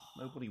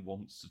Nobody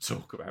wants to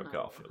talk about No.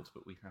 Garfield,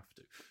 but we have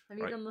to. Have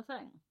you done the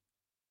thing?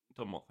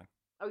 Done what thing?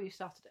 Oh, you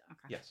started it.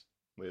 Okay. Yes,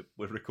 we're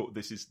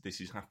This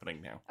is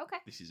happening now. Okay.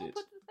 This is we'll it.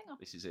 Put the thing on.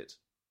 This is it.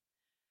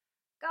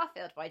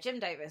 Garfield by Jim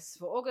Davis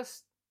for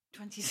August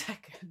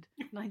 22nd,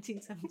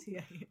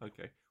 1978.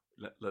 Okay,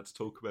 let's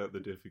talk about the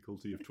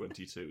difficulty of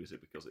 22. Is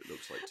it because it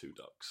looks like two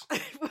ducks?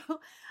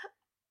 Well,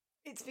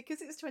 it's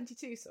because it's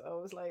 22, so I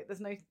was like, there's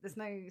no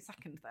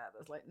second there.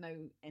 There's like no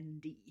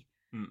ND.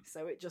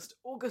 So it just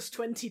August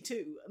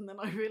 22, and then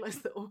I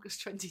realised that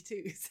August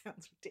 22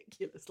 sounds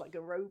ridiculous, like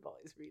a robot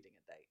is reading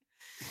a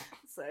date.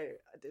 So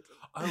I didn't.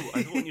 Oh,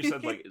 I thought when you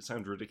said like it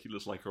sounded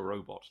ridiculous, like a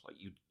robot,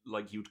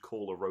 like you'd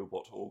call a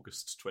robot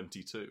August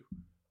 22,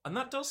 and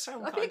that does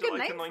sound That'd kind be a of good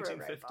like a name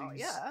for 1950s robot,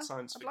 yeah.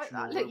 science I'd fiction. like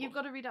that. Look, robot. you've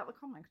got to read out the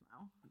comic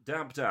now.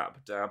 Dab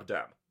dab dab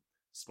dab,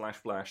 splash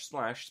splash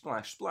splash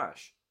splash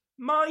splash.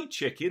 My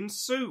chicken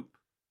soup.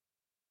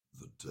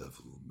 The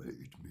devil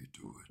made me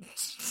do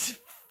it.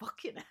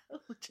 Fucking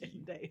hell,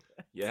 Jim Davis.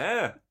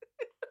 Yeah.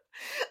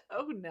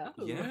 Oh no.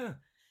 Yeah.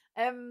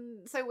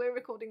 So we're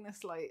recording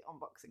this like on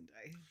Boxing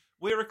Day.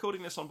 We're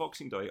recording this on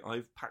Boxing Day.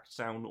 I've packed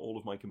down all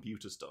of my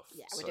computer stuff.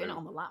 Yeah, we're doing it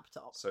on the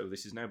laptop. So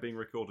this is now being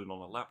recorded on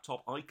a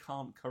laptop. I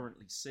can't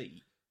currently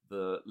see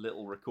the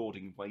little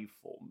recording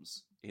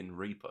waveforms in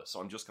Reaper, so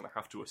I'm just going to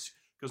have to assume...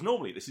 Because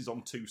normally this is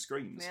on two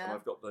screens, and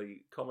I've got the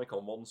comic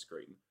on one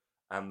screen,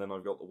 and then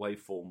I've got the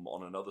waveform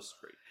on another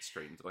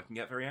screen that I can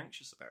get very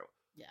anxious about.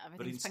 Yeah,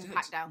 everything's been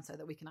packed down so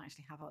that we can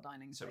actually have our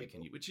dining table. So we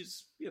can, which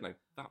is,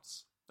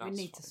 that's we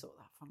need fine. to sort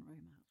that front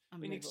room out.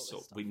 We need to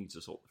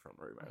sort the front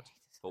room out.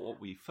 But what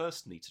we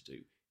first need to do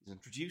is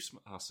introduce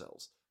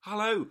ourselves.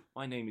 Hello,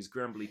 my name is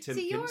Grambly Timpkins.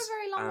 See, you're a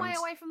very long way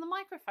away from the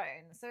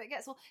microphone, so it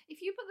gets all...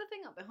 If you put the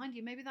thing up behind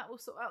you, maybe that will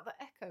sort out the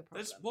echo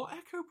problem. What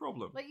echo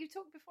problem? Like you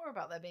talked before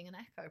about there being an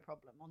echo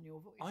problem on your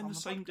voice. I'm on the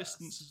same podcast.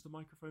 distance as the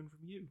microphone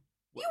from you.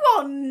 You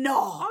are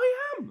not! I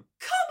am!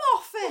 Come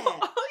off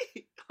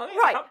it! I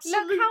Right,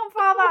 absolutely... look how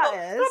far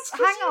that is.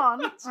 Hang on.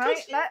 That's right,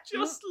 you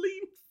just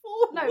lean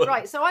forward. No,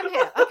 right, so I'm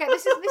here. Okay,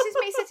 this is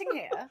me sitting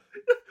here.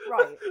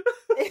 Right.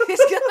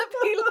 It's gonna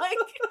be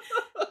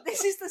like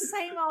this is the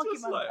same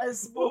argument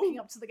as walking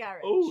up to the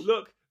garage.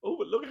 Oh,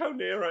 but look how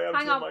near I am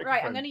Hang to the on, microphone.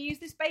 right, I'm gonna use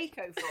this Baco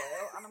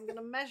foil and I'm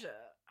gonna measure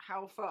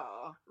how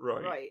far.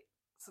 Right. Right.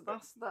 So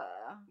that's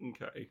there.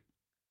 Okay.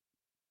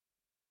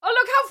 Oh,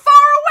 look how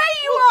far away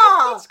you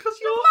are! That's because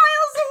You're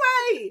miles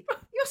away!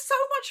 You're so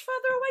much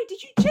further away.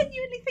 Did you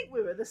genuinely think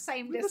we were the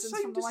same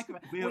distance from the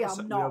microphone? We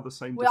are not. We are the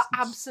same We distance.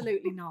 are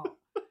absolutely not.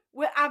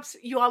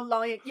 You are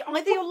lying.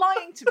 Either you're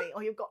lying to me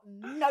or you've got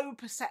no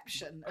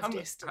perception of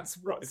distance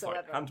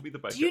whatsoever. Fine. Hand me the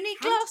bacon. Do you need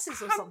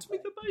glasses or hand something?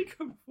 me the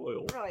bacon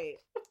foil. Right.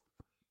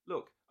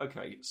 Look,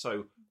 okay,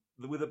 so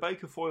with a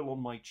bacon foil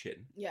on my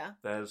chin, Yeah.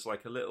 there's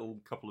like a little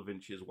couple of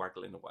inches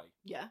waggling away.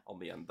 Yeah. On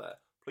the end there.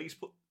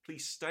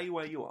 Please stay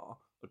where you are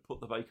and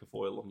put the bacon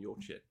foil on your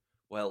chin.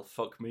 Well,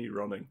 fuck me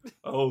running.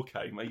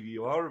 Okay, maybe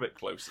you are a bit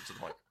closer to the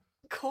mic.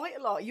 Quite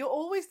a lot. You're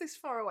always this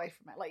far away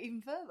from it, like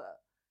even further.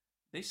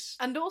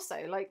 And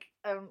also, like,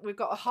 we've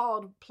got a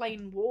hard,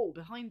 plain wall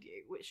behind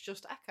you, which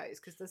just echoes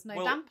because there's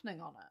no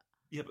dampening on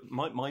it. Yeah,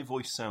 but my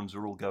voice sounds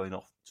are all going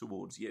off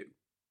towards you,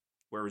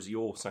 whereas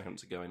your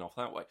sounds are going off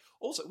that way.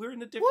 Also, we're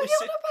in a different... What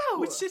are you on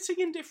about? We're sitting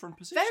in different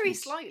positions. Very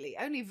slightly,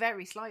 only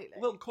very slightly.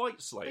 Well,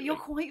 quite slightly. But you're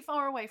quite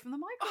far away from the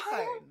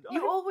microphone.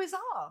 You always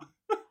are.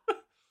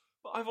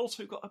 But I've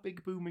also got a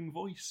big booming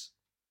voice.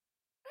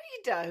 No,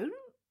 you don't.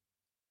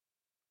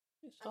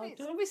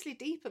 It's obviously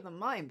deeper than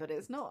mine, but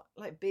it's not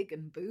like big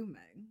and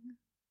booming.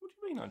 What do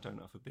you mean I don't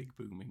have a big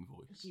booming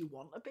voice? Do you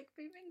want a big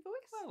booming voice?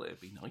 Well, it'd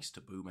be nice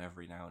to boom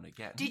every now and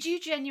again. Did you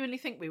genuinely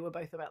think we were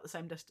both about the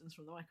same distance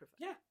from the microphone?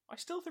 Yeah, I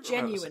still think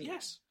genuinely. We're about the same.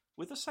 Yes,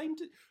 with the same.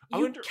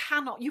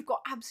 You've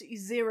got absolutely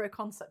zero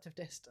concept of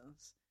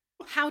distance.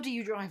 How do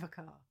you drive a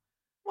car?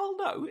 Well,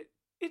 no,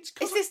 it's.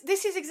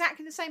 This is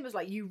exactly the same as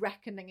like you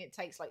reckoning it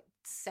takes like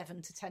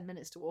 7 to 10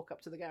 minutes to walk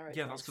up to the garage.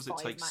 Yeah, that's because it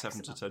takes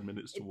maximum. 7 to 10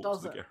 minutes to walk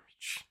to the garage.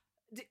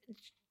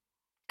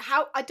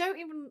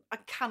 I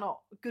cannot.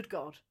 Good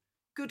God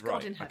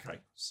in heaven. Okay,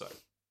 so.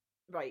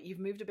 Right, you've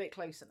moved a bit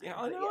closer now. Yeah,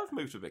 I know I've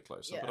moved a bit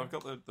closer, yeah. but I've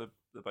got the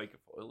bacon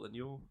foil and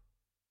you're...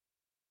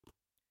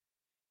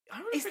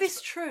 Is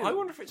this true? I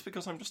wonder if it's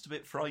because I'm just a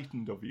bit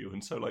frightened of you,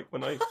 and so like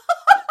when I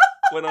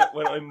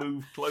when I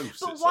move close,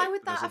 but it's why like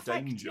would that there's a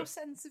affect danger. Your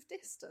sense of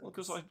distance? Well,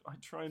 because I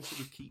try and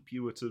sort of keep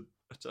you at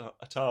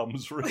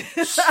arm's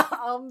reach,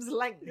 arm's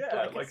length,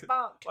 yeah, like a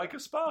sparkler. Like a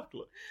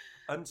sparkler.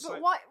 And so,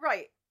 but why?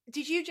 Right?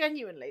 Did you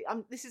genuinely?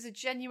 This is a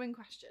genuine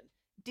question.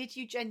 Did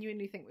you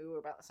genuinely think we were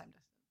about the same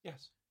distance?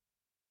 Yes.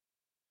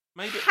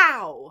 Maybe.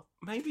 How?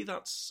 Maybe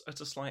that's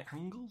at a slight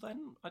angle.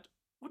 Then.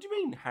 What do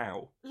you mean?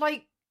 How?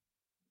 Like.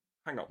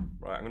 Hang on.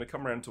 Right, I'm going to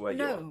come around to where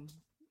you are.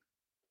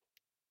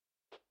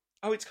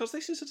 Oh, it's because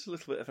this is at a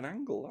little bit of an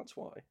angle. That's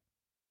why.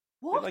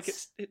 What? Like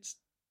it's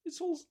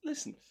all.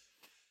 Listen.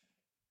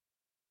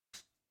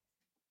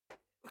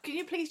 Can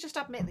you please just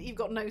admit that you've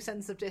got no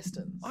sense of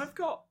distance? I've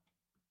got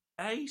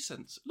a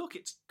sense. Look,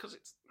 it's because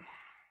it's.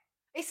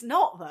 It's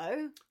not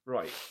though.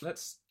 Right.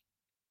 Let's.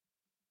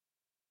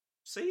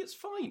 See, it's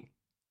fine.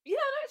 Yeah,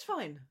 no, it's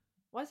fine.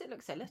 Why does it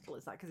look so little?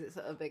 Is that because it's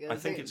at a bigger I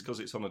think zoom? it's because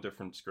it's on a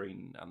different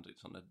screen and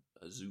it's on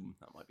a zoom.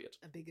 That might be it.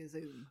 A bigger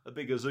zoom. A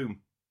bigger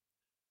zoom.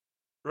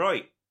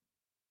 Right.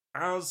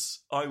 As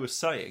I was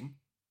saying,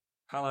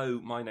 hello,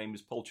 my name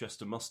is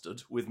Polchester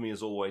Mustard. With me,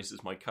 as always,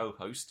 is my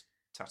co-host,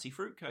 Tatty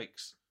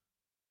Fruitcakes.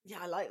 Yeah,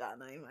 I like that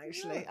name,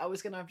 actually. Yeah. I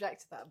was going to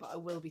object to that, but I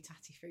will be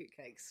Tatty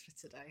Fruitcakes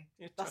for today.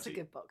 Yeah, That's Tatty-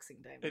 a good Boxing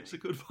Day name. It's a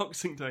good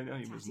Boxing Day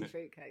name, Tatty isn't it?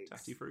 Fruitcakes.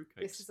 Tatty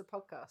Fruitcakes. This is a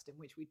podcast in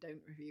which we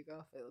don't review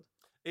Garfield.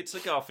 It's a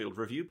Garfield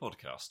review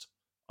podcast.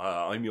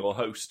 I'm your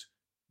host,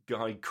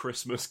 Guy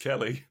Christmas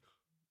Kelly.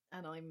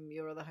 And I'm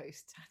your other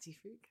host, Tatty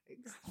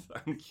Fruitcakes.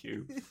 Thank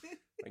you.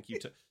 Thank you.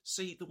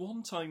 See, the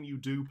one time you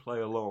do play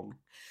along.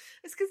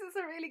 It's because it's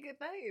a really good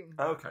name.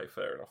 Okay,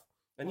 fair enough.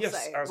 And Also,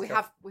 yes, as we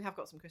have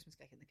got some Christmas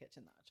cake in the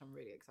kitchen, which I'm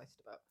really excited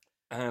about.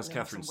 as And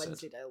then Catherine some said,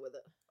 Wensleydale with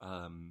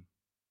it.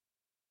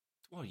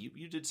 well,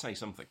 you did say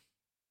something.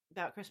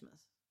 About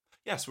Christmas.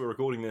 Yes, we're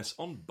recording this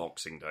on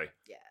Boxing Day.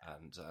 Yeah.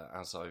 And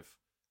as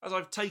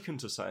I've taken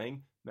to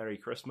saying, Merry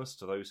Christmas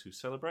to those who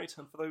celebrate,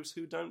 and for those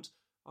who don't,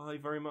 I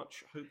very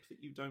much hope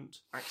that you don't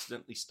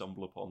accidentally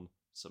stumble upon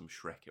some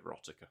Shrek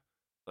erotica.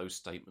 Those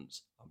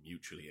statements are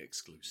mutually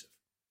exclusive,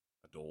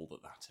 and all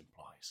that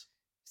implies.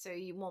 So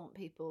you want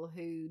people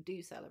who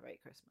do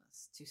celebrate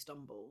Christmas to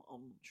stumble on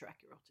Shrek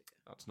erotica?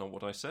 That's not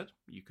what I said.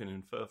 You can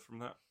infer from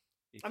that.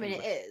 I mean,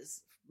 it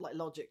is, like,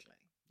 logically.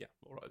 Yeah,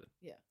 all right then.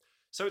 Yeah.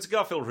 So it's a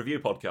Garfield review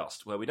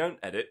podcast where we don't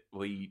edit.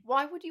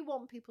 Why would you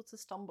want people to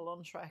stumble on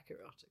Shrek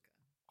erotica?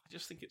 I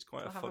just think it's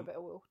quite To have a bit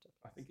of water.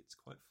 I think it's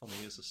quite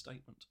funny as a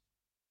statement.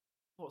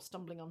 What,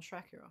 stumbling on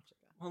Shrek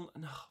erotica? Well,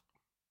 no.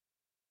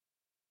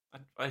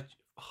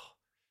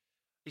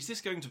 Is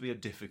this going to be a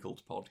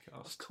difficult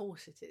podcast? Of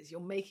course it is. You're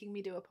making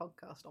me do a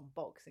podcast on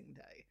Boxing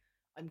Day.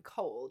 I'm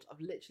cold.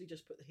 I've literally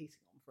just put the heating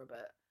on for a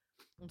bit.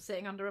 I'm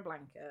sitting under a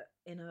blanket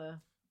in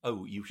a...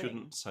 Oh, you thing.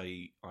 shouldn't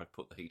say I've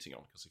put the heating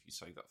on, because if you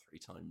say that 3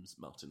 times,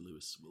 Martin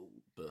Lewis will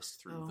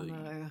burst through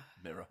the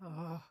mirror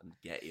and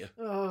get you.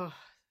 Oh.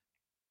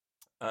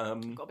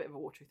 Um, I've got a bit of a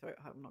watery throat.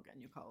 I hope I'm not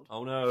getting you cold.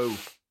 oh no.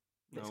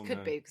 This No, could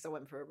no. be because I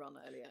went for a run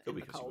earlier Could in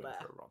be the because you cold went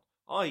air. for a run.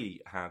 I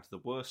had the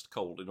worst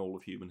cold in all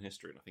of human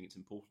history, and I think it's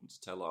important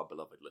to tell our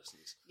beloved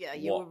listeners Yeah,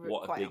 you were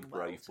what a quite big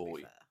unwell, brave to be boy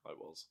fair. I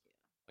was.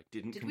 I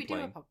didn't Did complain.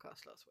 we do a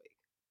podcast last week?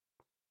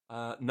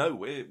 No,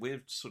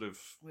 we're sort of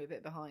We're a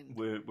bit behind.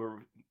 we're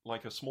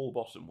like a small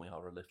bottom. We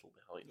are a little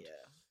behind. Yeah,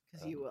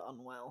 because you were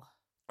unwell.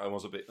 I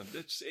was a bit.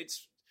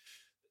 It's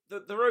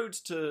the road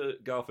to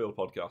Garfield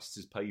podcasts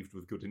is paved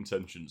with good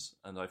intentions,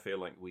 and I feel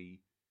like we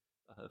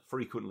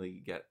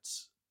frequently get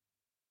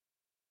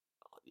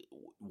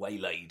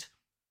waylaid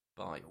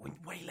by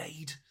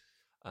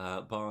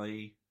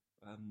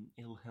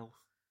ill health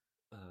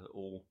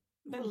or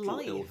mental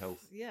life. ill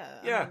health. Yeah.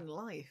 Yeah. I mean,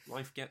 life.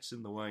 Life gets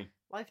in the way.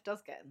 Life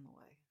does get in the way.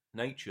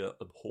 Nature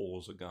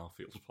abhors a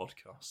Garfield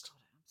podcast. God,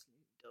 it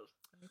absolutely does.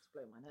 I need to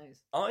blow my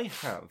nose. I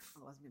have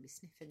Otherwise, I'm going to be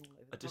sniffing all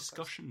over a the podcast.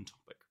 discussion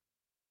topic,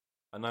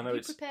 and I know Have you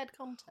it's. prepared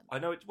content? I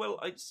know it well.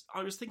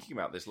 I was thinking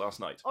about this last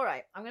night. All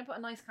right, I'm going to put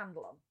a nice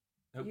candle on.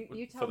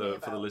 You tell for the me for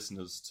the about-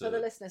 listeners to For the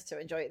listeners to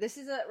enjoy it. This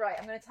is right,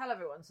 I'm going to tell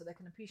everyone so they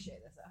can appreciate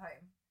this at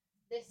home.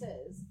 This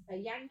is a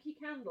Yankee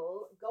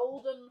Candle,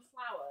 golden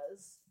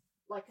flowers,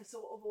 like a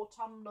sort of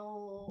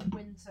autumnal,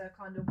 winter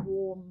kind of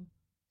warm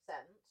scent.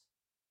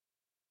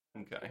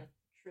 I'm Okay. gonna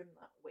trim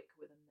that wick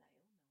with a nail.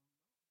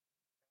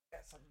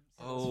 Get some scissors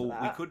Oh, for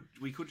that.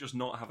 we could just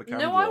not have a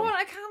candle. No, I on. want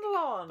a candle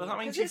on. But that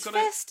means 'cause you've it's gotta-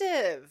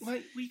 festive.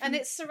 Wait, we can... And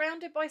it's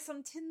surrounded by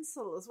some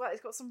tinsel as well.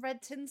 It's got some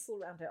red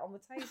tinsel around it on the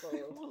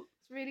table. Well,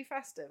 It's really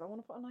festive. I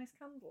want to put a nice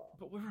candle on.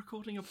 but we're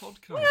recording a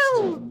podcast. Well,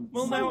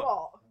 so now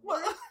what?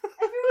 Well,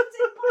 Everyone's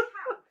in my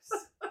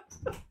house.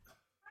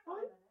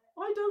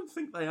 I don't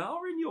think they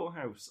are in your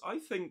house. I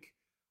think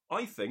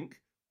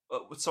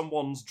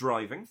someone's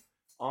driving.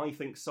 I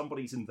think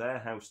somebody's in their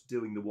house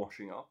doing the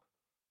washing up.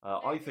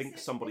 I this think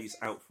is- somebody's this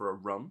is- out for a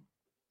run.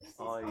 This is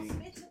hospitable.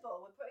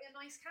 We're putting a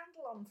nice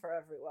candle on for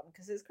everyone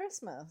because it's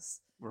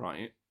Christmas.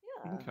 Right.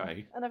 Yeah.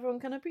 Okay. And everyone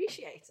can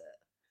appreciate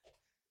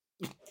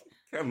it.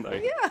 Can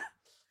they? Yeah.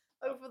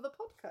 Over the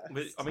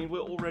podcast. I mean, we're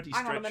already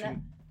Hang on a stretching.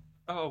 minute.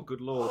 Oh, good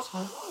lord.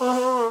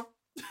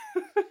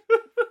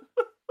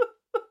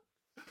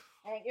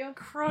 Thank you.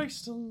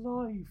 Christ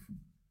alive.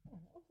 Oh,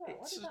 what was that? Why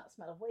It's did a- that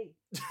smell of wee?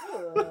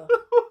 Ugh.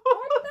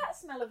 Why did that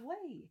smell of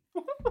wee?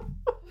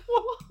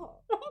 What?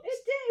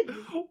 It did.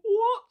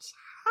 What's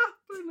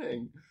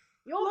happening?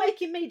 You're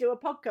making me do a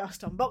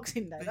podcast on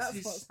Boxing Day. This That's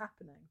is- what's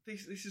happening.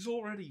 This is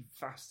already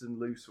fast and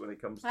loose when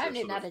it comes to I haven't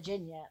sort even had of a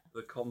gin yet.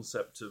 the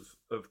concept of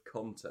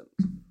content.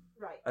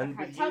 Right. And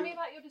okay. with Tell you- me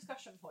about your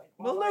discussion point.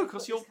 Well, while I no, put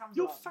because this candle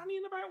you're on.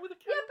 fannying about with a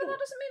Yeah, candle. but that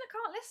doesn't mean I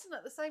can't listen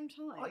at the same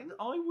time.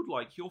 I would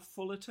like your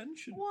full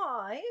attention.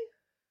 Why?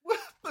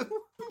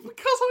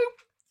 Because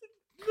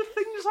the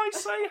things I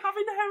say have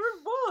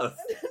inherent worth.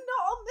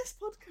 Not on this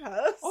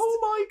podcast. Oh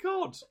my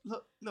god!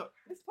 Look,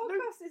 This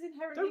podcast is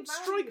inherently don't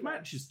strike valueless.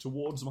 matches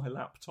towards my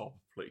laptop,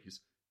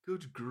 please.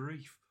 Good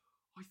grief!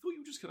 I thought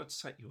you were just going to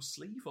set your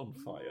sleeve on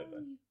fire No,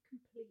 then. you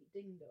complete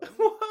ding dong.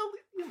 Well,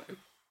 you know.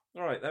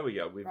 All right, there we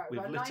go. We've got a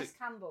lit nice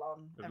candle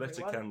on. We've lit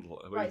a candle.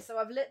 Right, so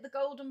I've lit the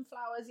Golden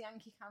Flowers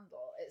Yankee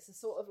candle. It's a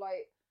sort of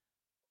like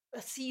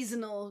a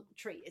seasonal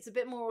treat. It's a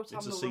bit more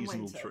autumnal than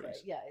winter. It's a seasonal treat.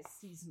 Yeah, it's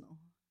seasonal.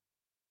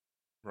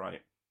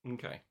 Right.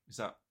 Okay. Is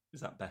that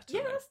better?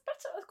 Yeah, now? that's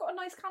better. I've got a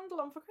nice candle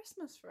on for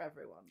Christmas for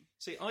everyone.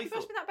 See, I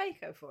thought... me that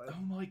Baco foil.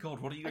 Oh my god,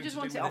 what are you going to do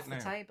with it now? I just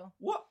want it off the table.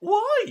 What?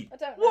 Why? I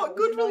don't know. What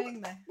good?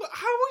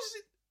 How is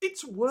it?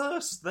 It's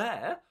worse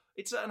there.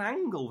 It's at an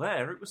angle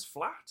there. It was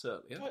flat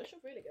earlier. Well, it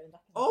should really go in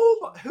that. Oh,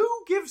 but who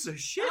gives a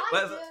shit?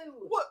 I do.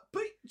 What?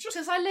 But just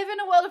because I live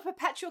in a world of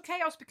perpetual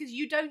chaos. Because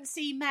you don't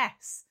see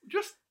mess.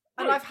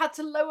 And I've had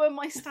to lower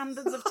my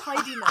standards of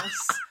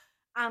tidiness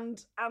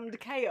and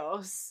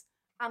chaos.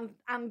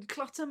 And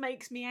clutter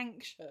makes me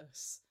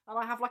anxious. And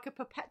I have like a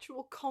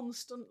perpetual,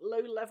 constant,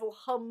 low-level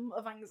hum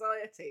of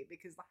anxiety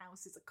because the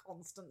house is a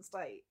constant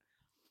state.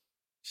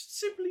 Just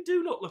simply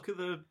do not look at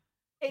the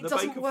It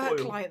doesn't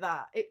work like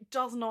that. It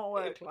does not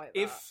work like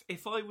that.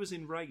 If I was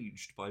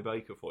enraged by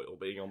Baco foil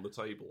being on the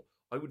table,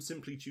 I would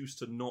simply choose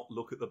to not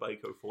look at the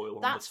Baco foil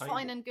on the table. That's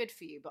fine and good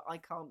for you, but I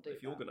can't do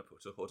If you're going to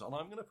put a hood on,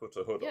 I'm going to put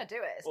a hood on. Yeah, do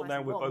it. It's well, nice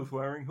now we're both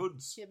wearing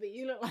hoods. Yeah, but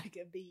you look like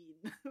a bean.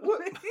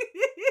 What?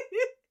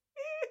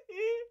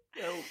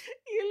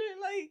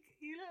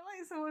 You look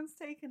like someone's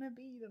taken a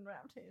bean and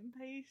wrapped it in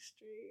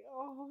pastry.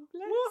 Oh,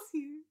 bless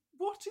you.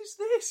 What is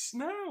this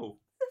now?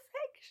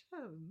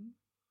 Affection.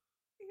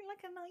 You look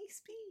like a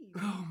nice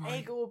bean.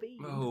 Egg or bean.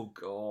 Oh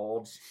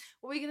God.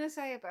 What were you going to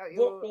say about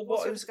your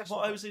what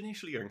I was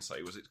initially going to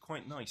say was it's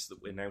quite nice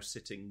that we're now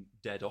sitting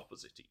dead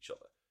opposite each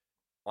other.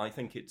 I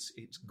think it's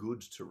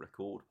good to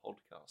record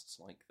podcasts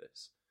like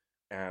this,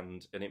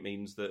 and it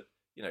means that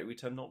we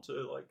tend not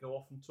to like go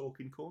off and talk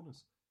in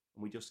corners.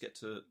 And we just get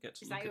to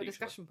Is look that at your each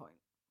discussion other. point?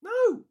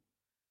 No.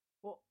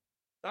 What?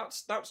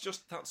 That's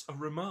a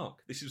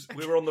remark.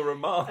 We're on the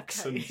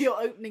remarks and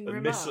your opening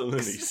remarks.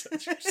 Miscellany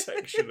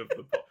section of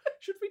the pod.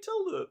 Should we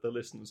tell the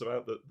listeners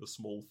about the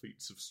small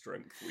feats of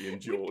strength we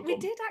endured? We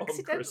did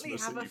accidentally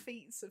have a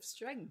feats of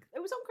strength. It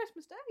was on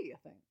Christmas Day, I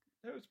think.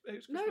 It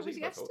was no, it was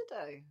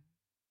yesterday.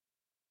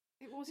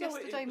 It was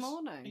yesterday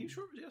morning. Are you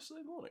sure it was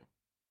yesterday morning?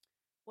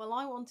 Well,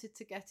 I wanted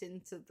to get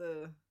into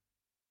the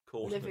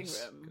living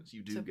room because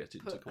you do get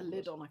into put a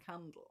lid on a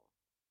candle.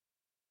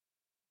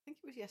 I think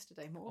it was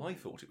yesterday morning. I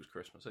thought it was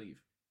Christmas Eve.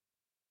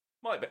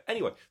 Might be.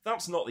 Anyway,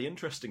 that's not the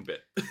interesting bit.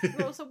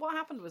 Well, so what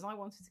happened was I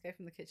wanted to go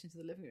from the kitchen to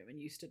the living room, and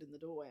you stood in the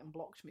doorway and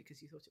blocked me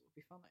because you thought it would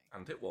be funny.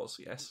 And it was,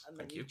 yes. And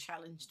then Thank you.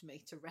 challenged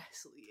me to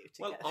wrestle you.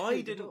 Well,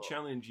 I didn't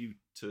challenge you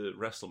to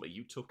wrestle me.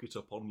 You took it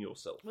upon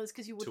yourself. Well, it's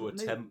because you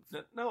wouldn't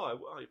move. No,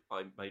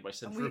 I made my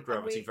centre of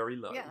gravity very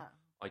low. Yeah.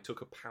 I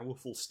took a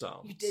powerful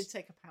stance. You did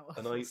take a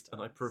powerful stance.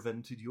 And I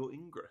prevented your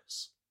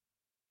ingress.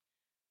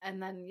 And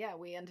then,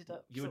 we ended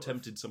up... You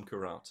attempted some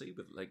karate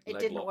with leg locks. It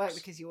didn't work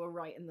because you were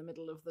right in the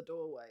middle of the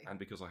doorway. And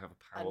because I have a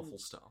powerful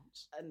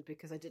stance. And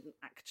because I didn't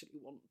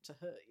actually want to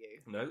hurt you.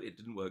 No, it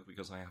didn't work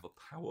because I have a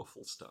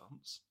powerful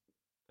stance.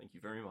 Thank you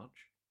very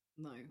much.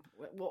 No.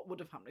 What would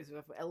have happened is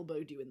I've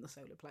elbowed you in the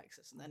solar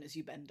plexus, and then as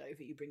you bend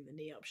over, you bring the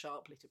knee up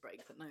sharply to break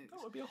the nose.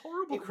 That would be a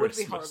horrible Christmas.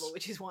 It would be horrible,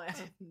 which is why I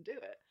didn't do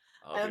it.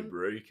 I'll be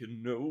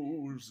breaking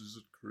noses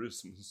at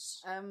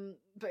Christmas.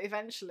 But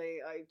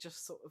eventually, I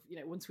just sort of,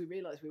 once we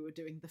realised we were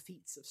doing the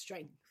feats of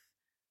strength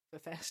for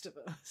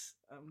Festivus,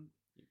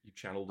 you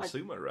channeled the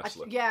sumo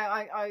wrestler.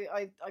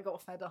 I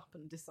got fed up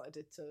and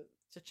decided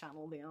to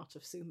channel the art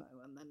of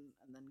sumo, and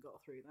then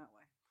got through that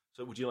way.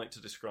 So, would you like to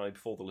describe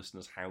for the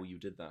listeners how you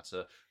did that?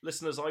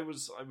 Listeners, I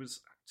was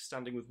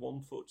standing with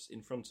one foot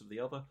in front of the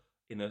other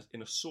in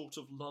a sort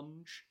of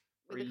lunge.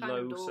 Very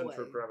low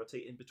centre of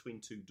gravity in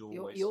between two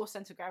doorways. Your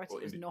centre of gravity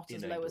was not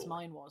as low as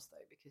mine was,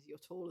 though, because you're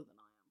taller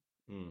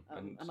than I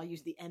am. And I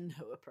used the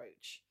Enho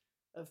approach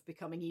of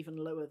becoming even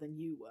lower than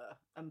you were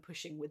and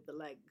pushing with the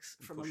legs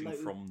from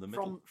the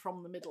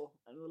middle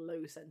and a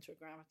low centre of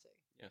gravity.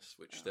 Yes,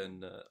 which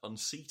then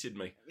unseated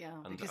me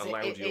and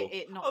allowed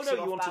it knocks you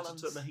off wanted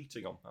balance. to turn the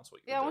heating on. That's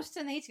what you were doing. I wanted to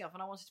turn the heating off,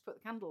 and I wanted to put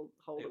the candle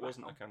holder. It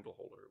wasn't on. a candle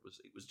holder.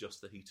 It was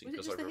just the heating.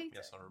 Was it just the heating?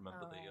 Yes, I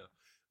remember the.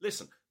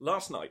 Listen,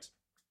 last night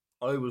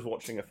I was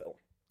watching a film.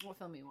 What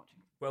film are you watching?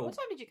 Well, what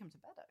time did you come to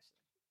bed? Actually,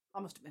 I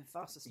must have been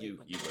fast asleep.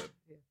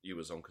 You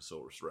were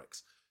Zonkosaurus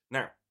Rex.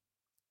 Now,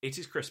 it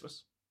is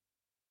Christmas.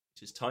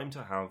 It is time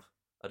to have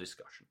a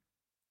discussion.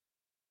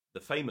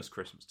 The famous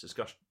Christmas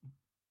discussion.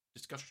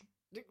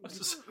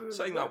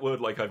 Saying that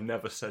word like I've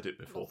never said it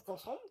before.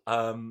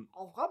 Oh,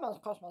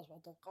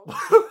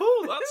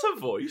 that's a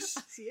voice.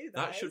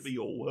 That should be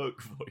your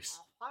work voice.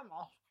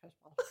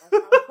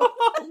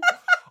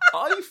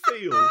 I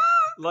feel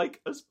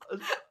like as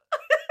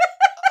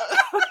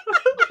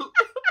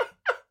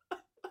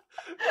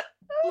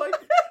like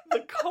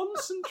the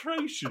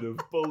concentration of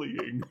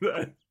bullying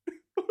then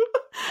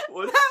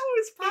was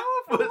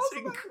powerful. Was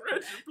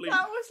incredibly.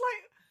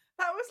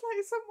 That was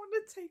like someone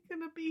had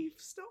taken a beef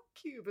stock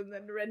cube and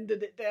then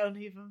rendered it down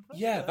even further.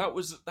 Yeah, that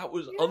was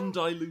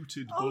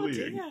undiluted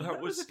bullying. Dear,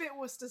 that was a bit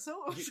Worcester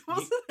sauce,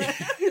 wasn't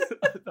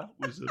it? That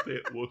was a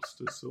bit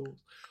Worcester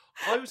sauce.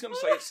 I was going to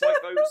say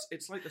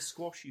it's like the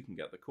squash you can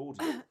get, the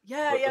cordial.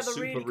 The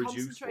really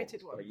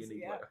concentrated ones. You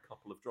need like a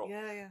couple of drops.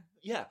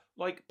 Yeah.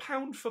 Like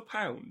pound for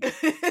pound.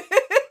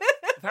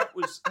 that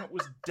was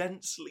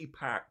densely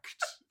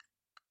packed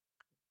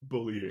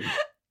bullying.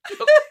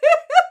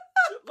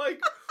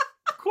 Like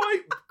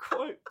quite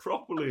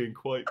properly and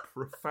quite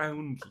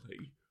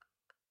profoundly.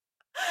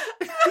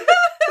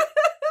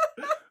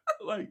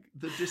 Like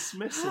the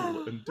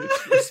dismissal and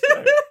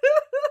disrespect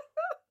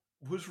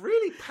was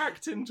really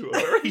packed into a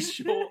very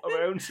short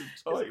amount of time.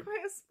 It was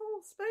quite a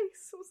small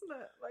space, wasn't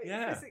it? Like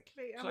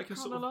physically and like a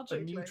sort of a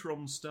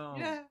neutron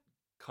star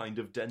kind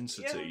of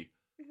density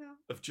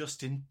of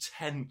just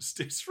intense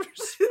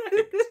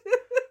disrespect.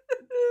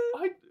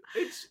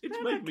 It's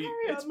made me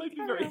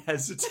very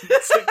hesitant to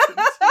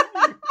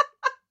continue.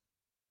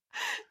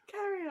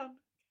 Carry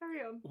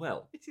on.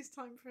 Well, it is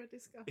time for a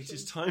discussion.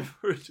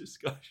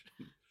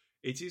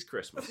 It is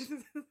Christmas.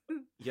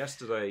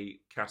 Yesterday,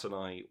 Kat and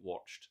I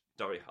watched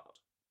Die Hard.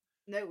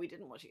 No, we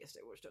didn't watch it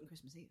yesterday. We watched it on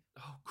Christmas Eve.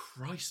 Oh,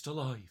 Christ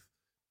alive.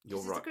 You're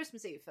right. It's a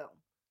Christmas Eve film.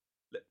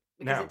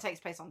 Because it takes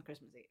place on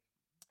Christmas Eve.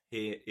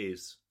 Here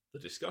is the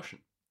discussion.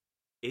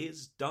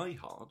 Is Die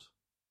Hard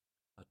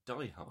a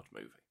Die Hard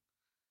movie?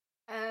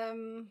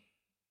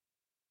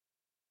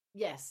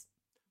 Yes.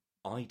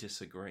 I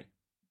disagree.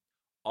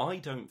 I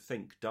don't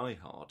think Die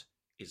Hard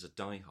is a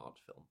Die Hard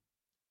film.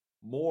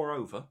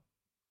 Moreover,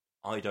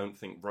 I don't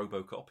think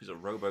RoboCop is a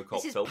RoboCop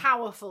film. This is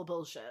powerful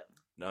bullshit.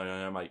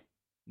 No, mate.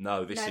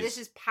 No, this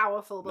is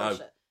powerful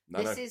bullshit.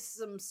 No, this is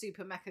some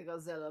Super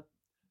Mechagodzilla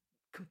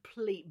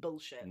complete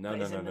bullshit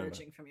that is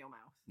emerging from your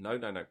mouth. No.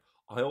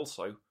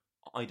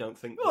 I don't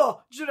think...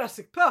 Oh,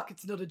 Jurassic Park.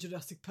 It's not a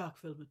Jurassic Park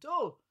film at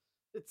all.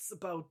 It's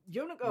about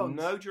unicorns.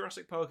 No,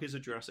 Jurassic Park is a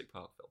Jurassic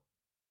Park film.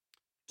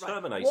 Right.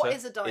 Terminator. What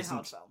is a Die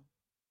Hard film?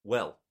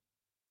 Well,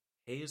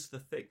 here's the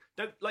thing.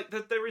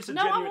 There is a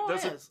no,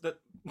 genuine.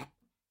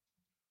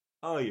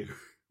 Are you?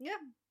 Yeah.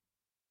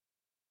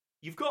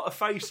 You've got a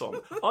face on.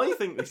 I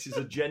think this is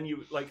a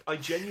genuine. I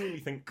genuinely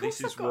think this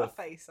is I've got a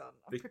face on.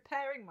 I'm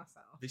preparing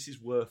myself. This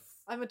is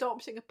worth. I'm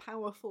adopting a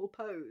powerful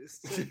pose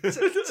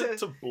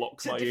to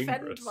block my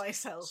defend ingress.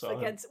 myself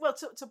against. Well,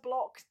 to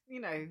block,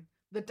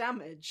 the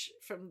damage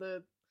from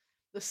the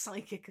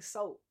psychic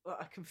assault that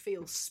I can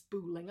feel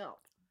spooling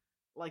up.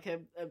 Like a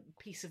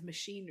piece of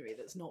machinery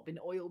that's not been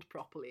oiled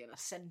properly in a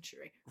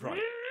century.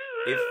 Right.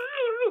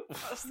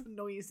 That's the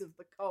noise of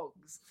the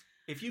cogs.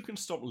 If you can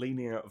stop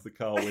leaning out of the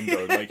car window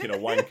and making a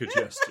wanker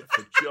gesture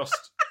for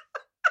just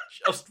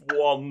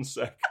 1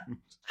 second.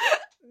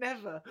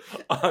 Never.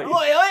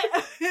 I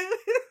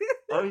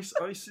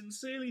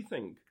sincerely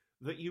think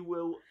that you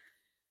will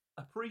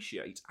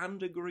appreciate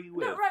and agree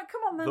with. No, right,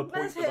 come on then.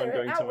 Let's hear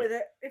it. Out with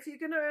it. If you're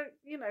going to,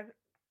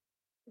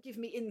 give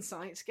me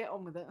insights, get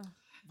on with it.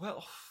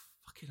 Well,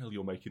 fucking hell,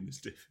 you're making this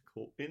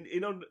difficult. In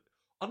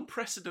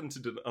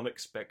unprecedented and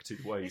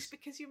unexpected ways. It's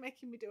because you're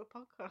making me do a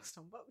podcast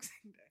on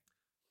Boxing Day.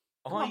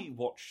 I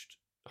watched...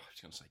 I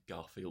was going to say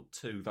Garfield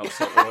 2. That's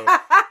not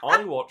what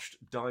I watched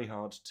Die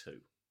Hard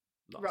 2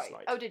 last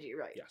night. Oh, did you?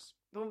 Right. Yes.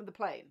 The one with the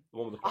plane? The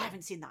one with the plane. I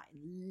haven't seen that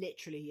in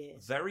literally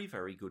years. Very,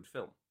 very good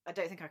film. I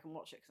don't think I can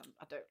watch it because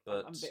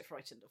I'm a bit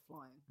frightened of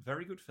flying.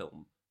 Very good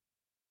film.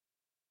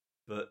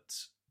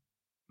 But...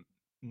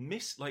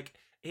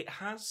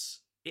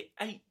 It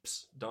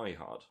apes Die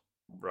Hard,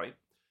 right?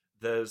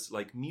 There's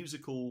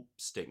musical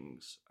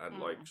stings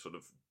and sort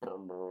of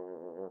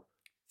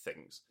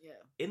things. Yeah.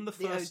 In the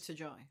Ode to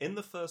Joy. In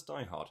the first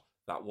Die Hard,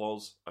 that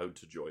was Ode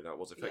to Joy. That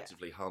was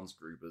effectively Hans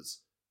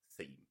Gruber's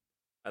theme.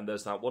 And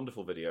there's that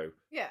wonderful video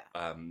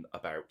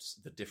about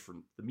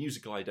the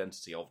musical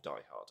identity of Die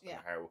Hard and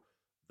how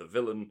the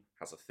villain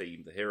has a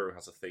theme, the hero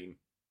has a theme.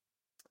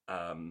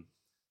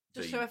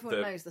 Just so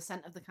everyone knows, the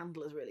scent of the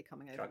candle is really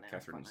coming over now.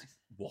 Catherine's nice.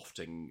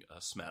 wafting a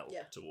smell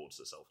towards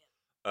herself.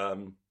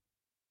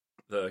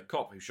 The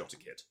cop who shot a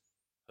kid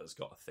has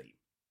got a theme.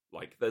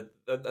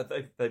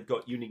 They've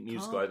got unique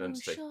musical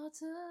identity. Who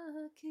shot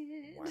a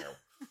kid.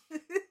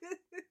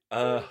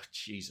 Wow.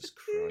 Jesus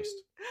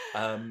Christ.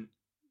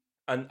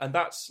 And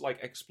that's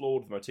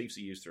explored. The motifs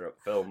are used throughout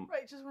the film.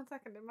 Right, just 1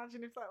 second.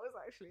 Imagine if that was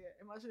actually it.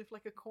 Imagine if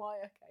a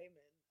choir came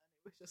in.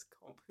 It was just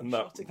cop who and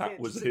shot a that kid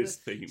was to his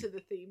theme. To the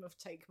theme of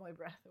Take My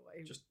Breath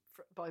Away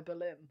by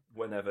Berlin.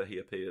 Whenever he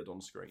appeared on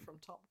screen. From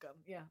Top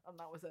Gun, yeah, and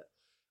that was it.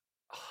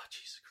 Oh,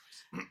 Jesus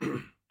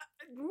Christ.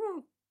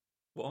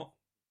 What?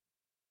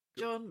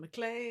 John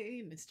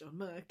McClane is John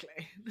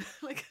McClane.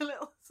 Like a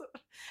little sort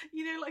of,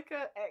 like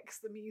a X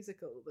the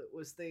musical that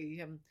was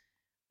the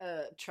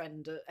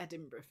trend at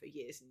Edinburgh for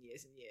years and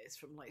years and years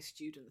from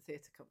student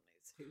theatre companies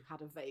who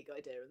had a vague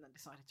idea and then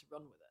decided to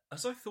run with it.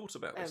 As I thought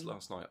about this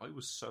last night, I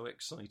was so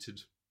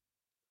excited.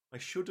 I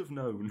should have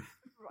known.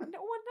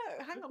 No,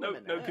 hang on a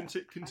minute. No,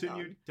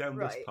 continue down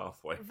this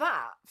pathway.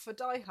 That for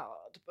Die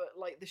Hard, but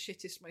the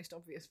shittest, most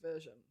obvious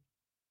version.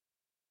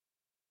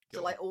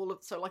 So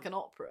like an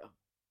opera.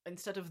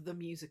 instead of the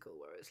musical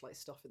where it's like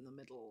stuff in the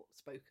middle,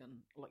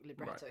 spoken like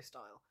libretto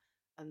style,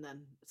 and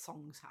then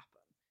songs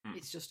happen.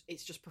 It's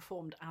just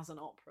performed as an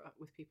opera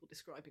with people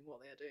describing what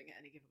they are doing at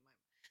any given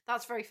moment.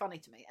 That's very funny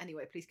to me.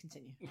 Anyway, please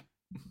continue.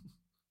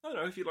 I don't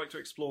know if you'd like to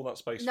explore that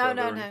space. No.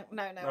 Right.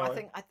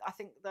 I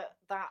think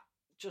that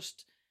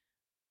just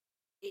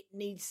it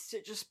needs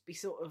to just be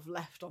sort of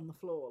left on the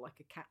floor like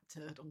a cat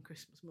turd on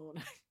Christmas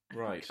morning.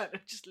 Right. Kind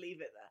of just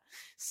leave it there.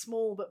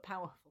 Small but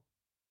powerful.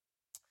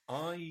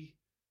 I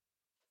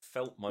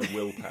felt my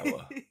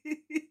willpower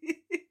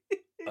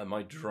and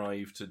my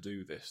drive to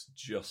do this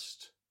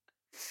just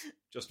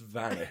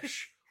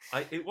vanish.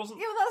 It wasn't.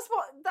 Yeah,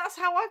 that's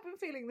how I've been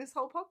feeling this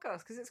whole podcast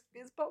because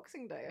it's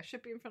Boxing Day. I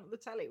should be in front of the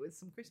telly with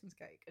some Christmas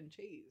cake and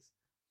cheese.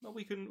 Well,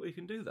 we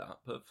can do that,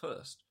 but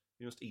first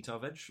we must eat our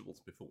vegetables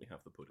before we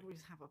have the pudding. We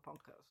just have a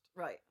podcast,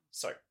 right?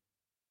 So,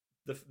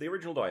 the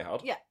original Die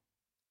Hard. Yeah.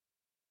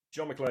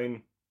 John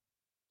McClane.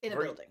 In a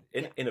building.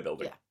 In a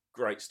building. Yeah.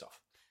 Great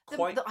stuff. I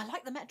like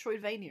the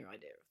Metroidvania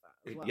idea of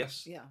that as well.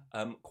 Yes. Yeah.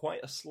 Quite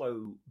a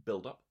slow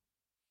build-up.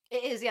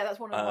 It is, yeah. That's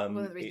one of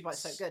the reasons why it's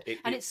so good.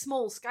 And it's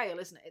small scale,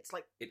 isn't it? It's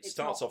like it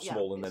starts off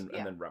small and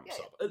then ramps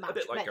up. A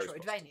bit like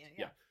Metroidvania.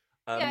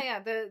 Yeah.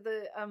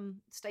 The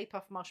Stay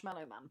Puft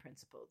Marshmallow Man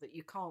principle that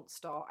you can't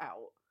start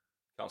out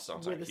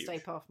with a Stay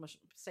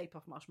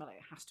Puft Marshmallow.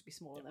 It has to be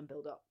small and then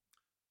build up.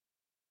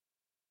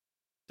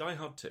 Die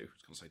Hard 2. I was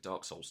going to say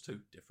Dark Souls 2.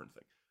 Different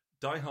thing.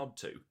 Die Hard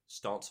 2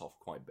 starts off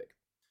quite big.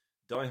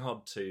 Die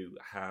Hard 2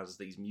 has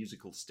these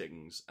musical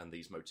stings and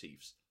these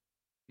motifs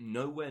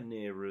nowhere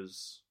near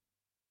as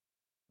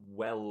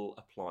well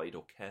applied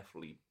or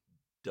carefully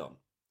done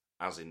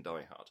as in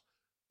Die Hard.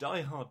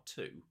 Die Hard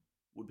 2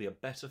 would be a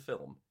better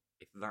film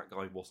if that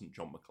guy wasn't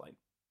John McClane.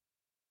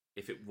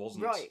 If it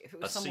wasn't if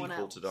it was a sequel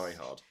else. to Die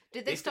Hard.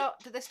 Did they start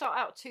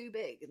out too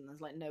big and there's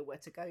like nowhere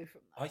to go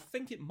from that? I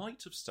think it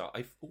might have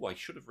started. I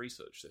should have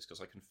researched this because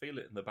I can feel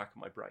it in the back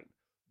of my brain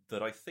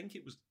that I think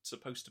it was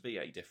supposed to be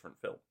a different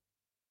film.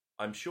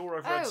 I'm sure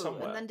I've read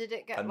somewhere. And then did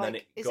it get and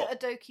like? Is it a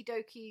Doki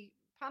Doki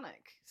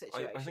Panic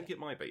situation? I think it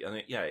might be, and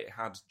it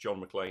had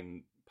John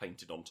McClane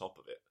painted on top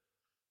of it.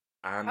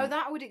 And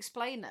that would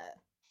explain it.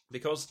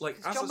 Because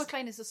John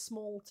McClane is a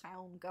small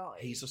town guy.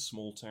 He's a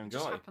small town guy.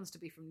 Just happens to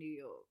be from New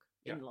York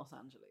in Los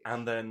Angeles.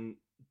 And then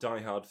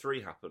Die Hard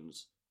 3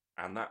 happens,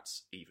 and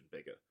that's even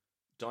bigger.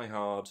 Die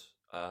Hard,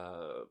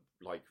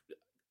 like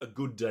A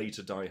Good Day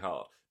to Die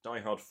Hard. Die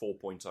Hard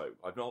 4.0.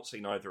 I've not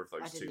seen either of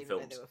those two films.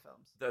 Know they were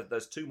films.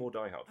 There's two more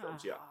Die Hard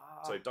films, yeah.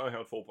 So Die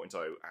Hard 4.0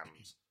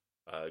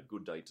 and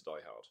Good Day to Die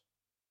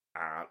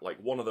Hard. Like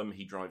one of them,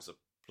 he drives a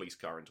police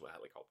car into a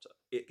helicopter.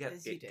 It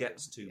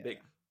gets too big.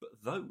 But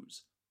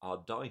those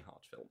are Die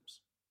Hard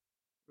films.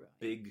 Right.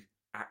 Big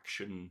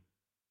action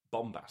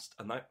bombast.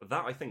 And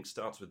that I think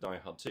starts with Die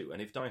Hard 2.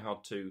 And if Die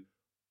Hard 2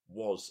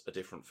 was a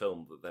different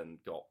film that then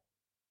got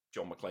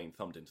John McClane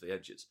thumbed into the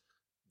edges,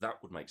 that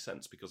would make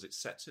sense because it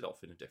sets it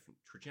off in a different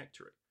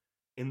trajectory.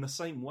 In the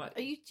same way.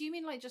 Do you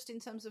mean like just in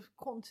terms of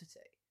quantity?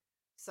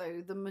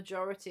 So the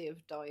majority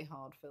of Die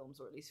Hard films,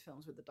 or at least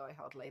films with the Die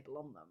Hard label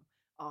on them,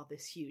 are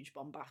this huge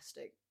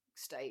bombastic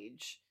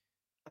stage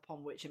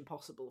upon which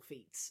impossible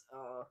feats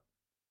are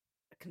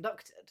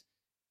conducted.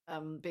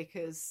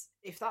 Because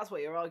if that's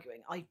what you're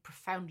arguing, I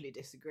profoundly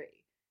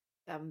disagree.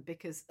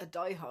 Because a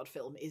Die Hard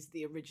film is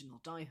the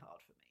original Die Hard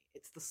for me.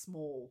 It's the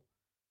small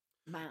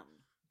man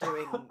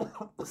doing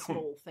the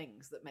small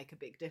things that make a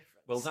big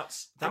difference. Well,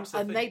 that's and the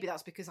thing. Maybe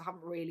that's because I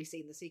haven't really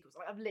seen the sequels.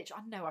 Like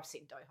I know I've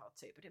seen Die Hard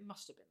 2, but it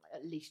must have been like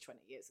at least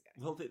 20 years ago.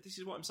 Well, this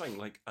is what I'm saying.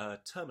 Like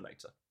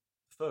Terminator,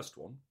 first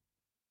one,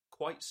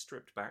 quite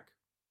stripped back.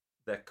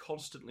 They're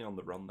constantly on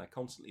the run. They're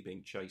constantly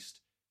being chased.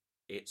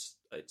 It's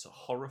a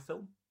horror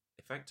film,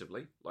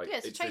 effectively. Like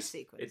it's a chase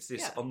sequence. It's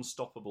this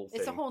unstoppable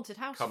thing. It's a haunted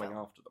house coming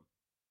film. After them.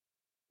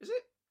 Is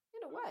it?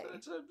 In a way,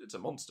 it's a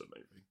monster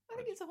movie. I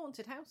think it's a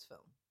haunted house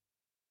film.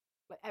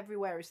 Like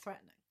everywhere is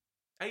threatening.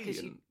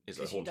 Alien is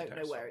a haunted house. Because you don't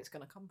know where it's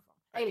going to come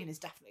from. Alien is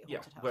definitely a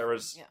haunted house.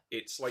 Whereas film.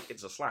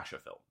 it's a slasher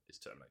film. It's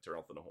Terminator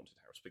rather than a haunted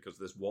house because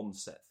there's one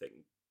set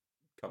thing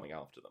coming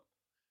after them.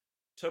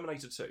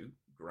 Terminator 2,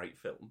 great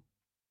film,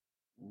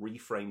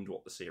 reframed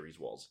what the series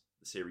was.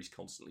 The series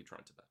constantly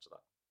tried to better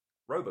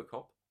that.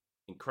 RoboCop,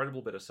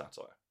 incredible bit of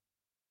satire.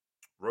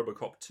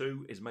 RoboCop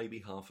 2 is maybe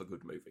half a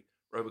good movie.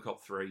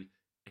 RoboCop 3,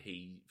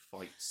 he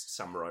fights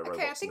samurai robots.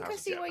 Okay, I think I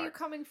see where jetpack. you're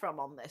coming from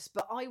on this,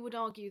 but I would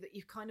argue that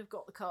you've kind of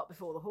got the cart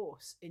before the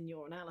horse in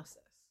your analysis.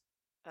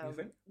 You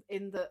think?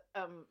 In that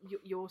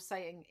you're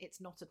saying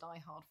it's not a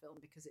Die Hard film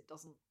because it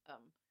doesn't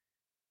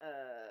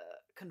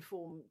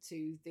conform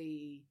to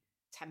the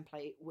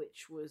template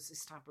which was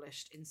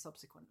established in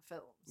subsequent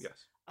films.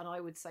 Yes. And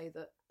I would say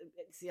that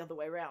it's the other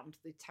way around.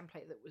 The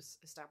template that was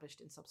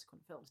established in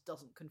subsequent films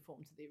doesn't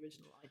conform to the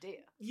original idea.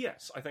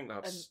 Yes, I think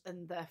that's...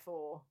 And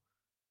therefore...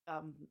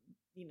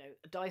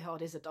 Die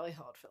Hard is a Die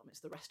Hard film.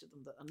 It's the rest of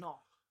them that are not.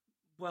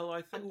 Well,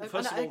 I think,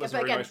 first of all, there's a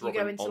very very nice nice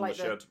Robin Robin on the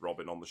the... shed.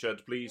 Robin on the shed,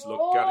 please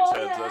look at its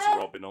head. Yeah. There's a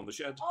Robin on the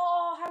shed.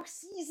 Oh, how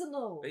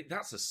seasonal!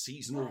 That's a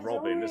seasonal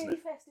Robin, isn't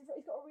it? Festive.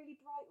 He's got a really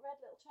bright red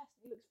little chest.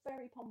 He looks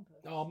very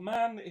pompous. Oh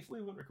man, if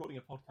we weren't recording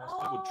a podcast,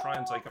 I would try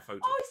and take a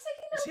photo. Oh, he's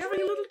taking Is he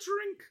having a little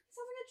drink? He's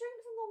having a drink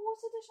from the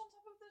water dish on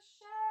top of the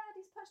shed.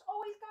 He's perched.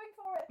 Oh, he's going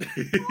for it.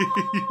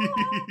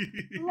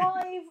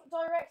 Live,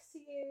 direct to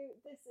you.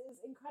 This is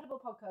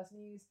incredible podcast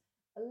news.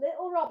 A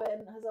little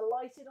Robin has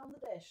alighted on the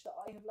dish that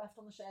I have left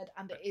on the shed,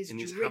 and it is. And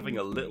he's having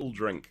a little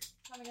drink.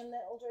 Having a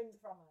little drink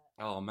from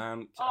it. Oh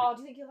man. Oh,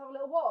 do you think he'll have a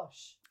little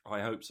wash?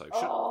 I hope so.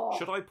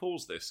 Should I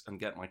pause this and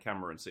get my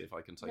camera and see if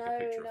I can take a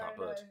picture of that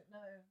bird?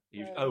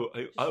 No.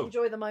 Just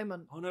enjoy the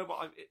moment. Oh no,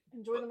 but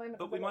enjoy the moment.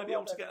 But we might be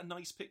able to get a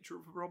nice picture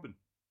of a robin.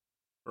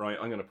 Right,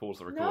 I'm going to pause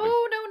the recording.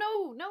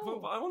 No.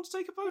 But I want to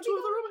take a photo of the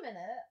the robin. A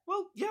minute.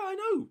 Well, yeah, I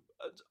know.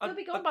 It'll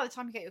be gone by the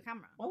time you get your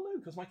camera. Well, no,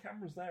 because my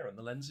camera's there and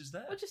the lens is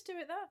there. Well, just do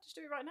it there. Just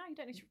do it right now. You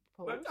don't need to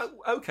pause.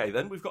 Okay,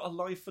 then we've got a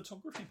live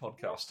photography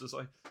podcast as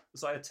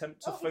I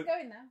attempt to. He's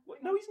going now.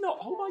 No, he's not.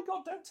 Oh my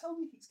god! Don't tell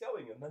me he's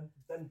going, and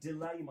then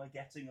delay my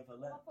getting of a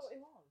lens. I thought he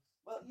was.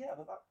 Well, yeah,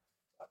 but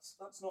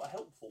that's not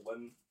helpful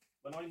when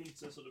I need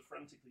to sort of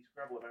frantically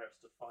scrabble about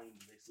to find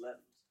this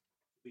lens.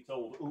 Be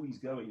told, oh, he's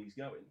going,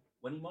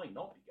 when he might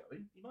not be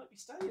going, he might be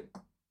staying.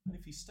 And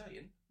if he's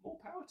staying, more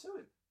power to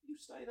him. You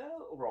stay there,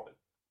 little Robin.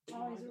 He's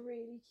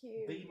really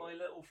cute. Be my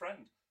little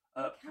friend.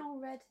 Look how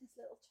red his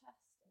little chest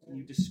is. Can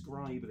you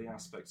describe the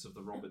aspects of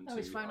the Robin? Oh,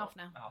 he's flown off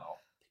now. Oh,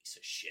 piece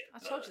of shit. I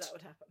told you that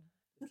would happen.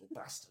 Little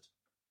bastard.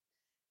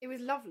 It was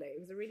lovely.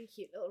 It was a really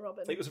cute little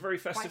Robin. It was a very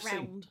festive Quite scene.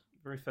 round.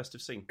 Very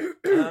festive scene.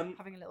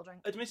 Having a little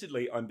drink.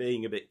 Admittedly, I'm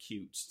being a bit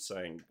cute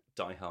saying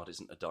Die Hard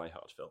isn't a Die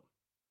Hard film.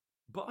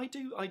 But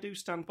I do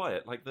stand by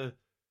it. Like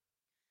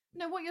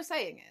No, what you're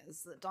saying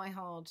is that Die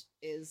Hard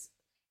is,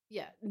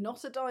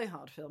 not a Die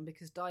Hard film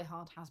because Die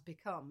Hard has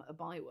become a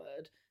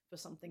byword for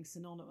something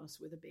synonymous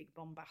with a big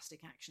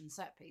bombastic action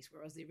set piece,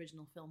 whereas the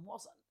original film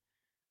wasn't.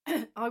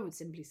 I would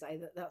simply say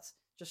that that's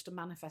just a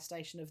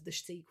manifestation of the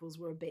sequels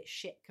were a bit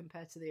shit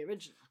compared to the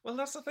original. Well,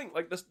 that's the thing.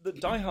 Like the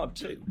Die Hard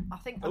 2. I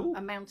think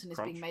a mountain is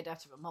being made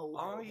out of a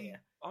molehill here.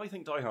 I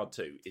think Die Hard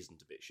 2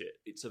 isn't a bit shit.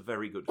 It's a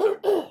very good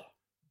film.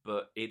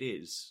 But it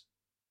is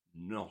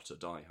not a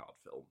Die Hard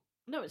film.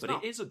 No, it's not.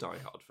 But it is a Die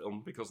Hard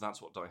film because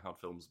that's what Die Hard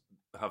films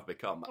have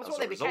become. That's what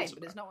they became,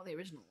 but it's not what the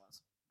original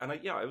was. And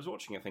I was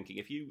watching it thinking,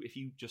 if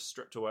you just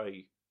stripped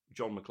away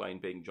John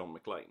McClane being John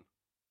McClane,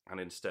 and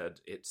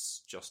instead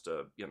it's just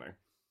a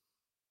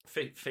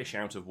fish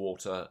out of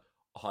water,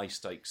 high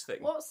stakes thing.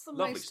 What's the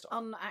most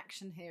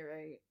un-action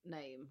hero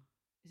name?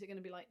 Is it going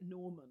to be like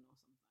Norman or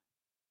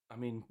something? I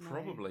mean,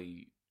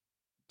 probably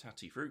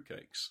Tatty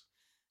Fruitcakes.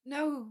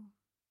 No,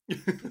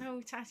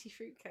 no Tatty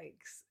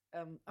Fruitcakes.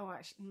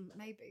 Actually,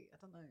 maybe. I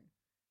don't know.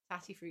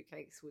 Tatty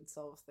Fruitcakes would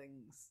solve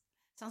things.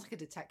 Sounds like a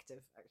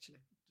detective, actually.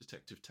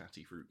 Detective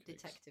Tatty Fruitcakes.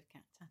 Detective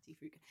Tatty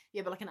Fruitcakes.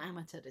 Yeah, but like an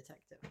amateur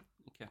detective.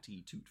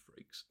 Catty Toot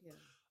Freaks.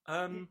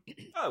 Yeah.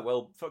 Oh,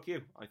 well, fuck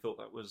you. I thought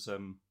that was...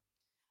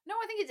 No,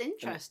 I think it's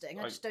interesting.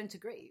 I just don't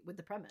agree with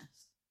the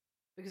premise.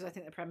 Because I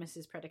think the premise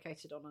is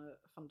predicated on a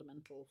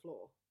fundamental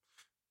flaw.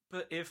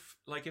 But if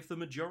the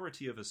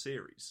majority of a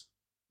series...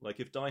 Like,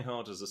 if Die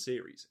Hard is a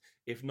series,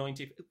 if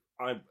 90...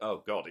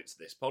 oh, God, it's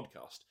this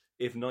podcast.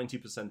 If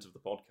 90% of the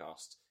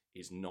podcast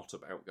is not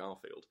about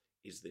Garfield,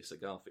 is this a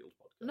Garfield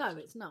podcast? No,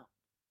 it's not.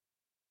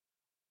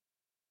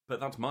 But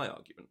that's my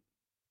argument.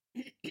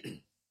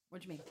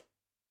 What do you mean?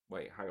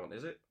 Wait, hang on,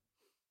 is it?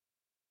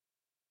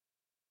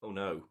 Oh,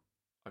 no.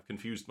 I've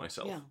confused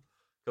myself. Yeah.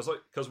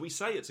 Because we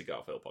say it's a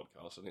Garfield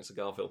podcast, and it's a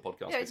Garfield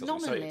podcast it's because we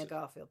say nominally a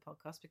Garfield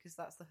podcast because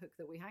that's the hook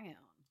that we hang it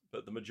on.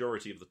 But the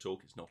majority of the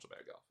talk is not about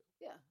Garfield.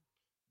 Yeah.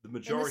 The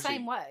majority... In the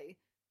same way,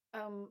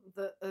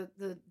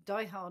 the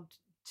Die Hard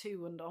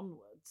 2 and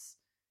onwards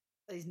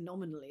is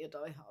nominally a Die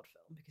Hard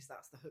film because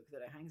that's the hook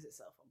that it hangs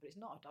itself on, but it's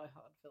not a Die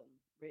Hard film,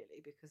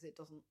 really, because it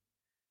doesn't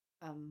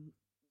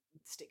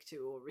stick to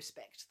or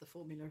respect the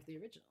formula of the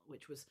original,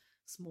 which was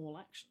small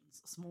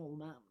actions, a small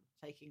man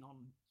taking on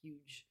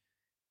huge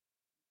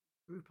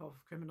group of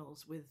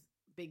criminals with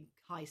big,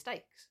 high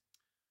stakes.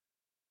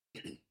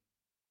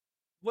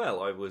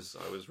 Well, I was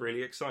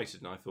really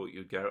excited, and I thought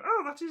you'd go,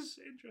 oh, that is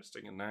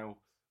interesting, and now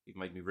you've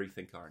made me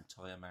rethink our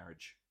entire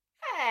marriage.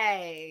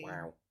 Hey!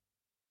 Wow.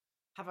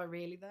 Have I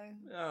really, though?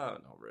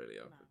 Not really.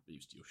 I've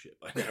used your shit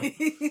by now.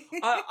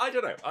 I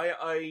don't know.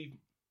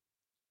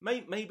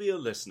 Maybe a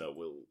listener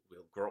will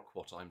grok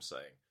what I'm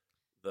saying.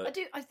 That...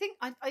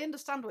 I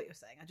understand what you're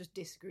saying. I just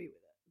disagree with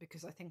it,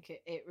 because I think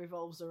it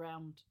revolves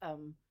around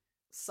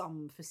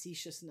some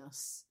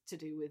facetiousness to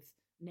do with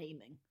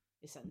naming,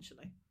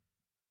 essentially.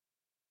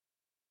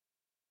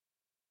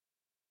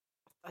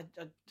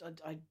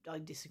 I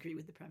disagree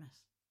with the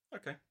premise.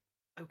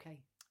 Okay.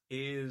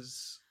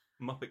 Is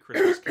Muppet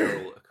Christmas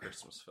Carol a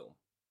Christmas film?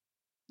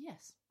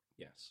 Yes.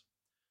 Yes.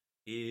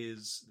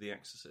 Is The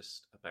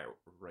Exorcist about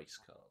race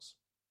cars?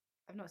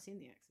 I've not seen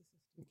The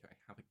Exorcist. Okay,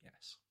 have a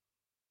guess.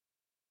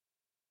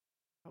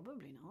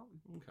 Probably not.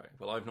 Okay,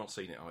 well, I've not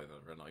seen it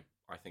either, and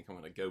I think I'm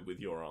going to go with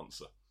your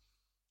answer.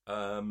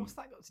 What's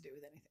that got to do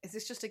with anything? Is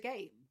this just a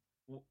game?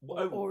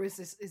 Or is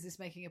this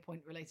making a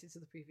point related to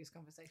the previous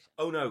conversation?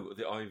 Oh no,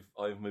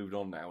 I've moved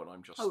on now, and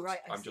I'm just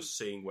just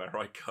seeing where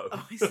I go.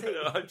 Oh, I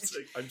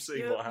see. I'm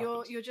seeing what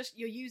happens.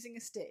 You're using a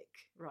stick,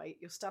 right?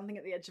 You're standing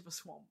at the edge of a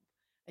swamp,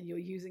 and you're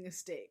using a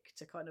stick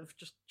to kind of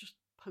just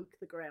poke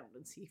the ground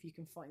and see if you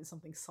can find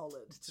something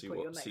solid to put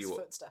your next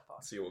footstep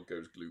on. See what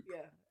goes gloop.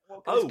 Yeah,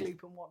 what goes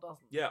gloop and what doesn't.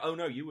 Yeah. Oh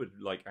no, you were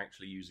like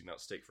actually using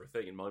that stick for a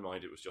thing. In my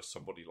mind, it was just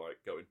somebody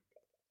like going.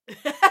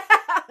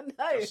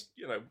 No, just,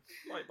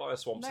 like by a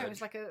swamp's edge. No,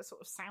 it's like a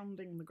sort of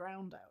sounding the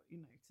ground out,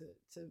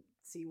 to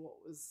see what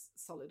was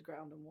solid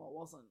ground and what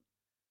wasn't.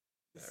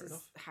 This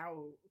is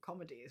how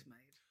comedy is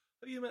made.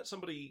 Have you met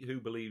somebody who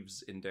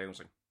believes in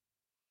dowsing?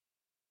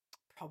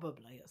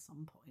 Probably at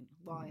some point.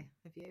 Why?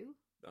 Have you?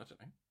 I don't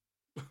know.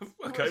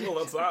 Okay, well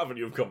that's that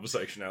avenue of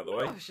conversation out of the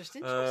way. I was just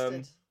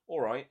interested.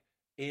 All right.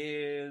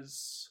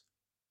 Is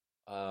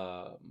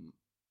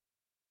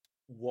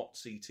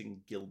What's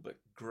Eating Gilbert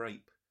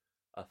Grape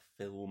a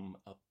film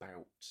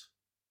about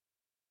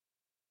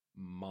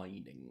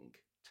mining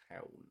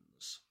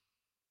towns?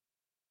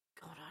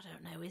 God, I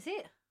don't know. Is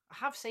it? I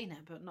have seen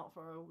it, but not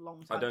for a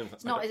long time.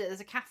 It's not. Is it? There's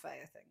a cafe,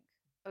 I think.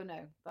 Oh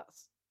no,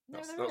 that's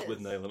with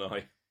Nail and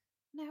I.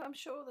 No, I'm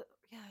sure that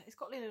it's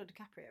got Leonardo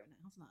DiCaprio in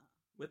it, hasn't it?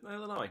 With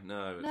Nail and I?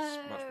 No,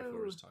 it's much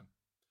before his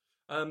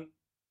time.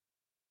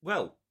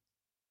 Well,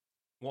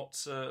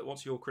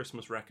 what's your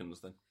Christmas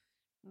reckons then?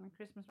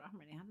 Christmas. I haven't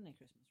really had any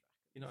Christmas reckons.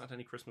 You not had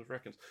any Christmas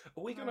reckons?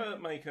 Are we going to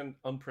make an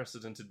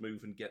unprecedented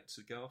move and get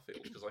to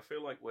Garfield? Because I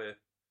feel like we're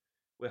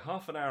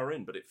half an hour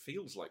in, but it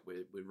feels like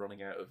we're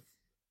running out of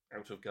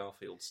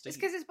Garfield steam. It's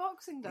because it's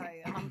Boxing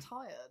Day and I'm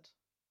tired,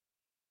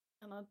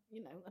 and I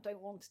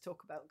don't want to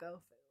talk about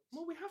Garfield.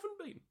 Well, we haven't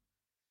been.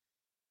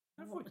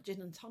 I want a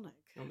gin and tonic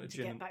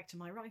get back to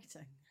my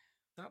writing.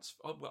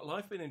 Well,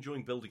 I've been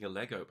enjoying building a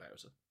Lego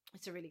Bowser.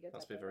 It's a really good.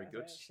 That's been very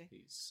good.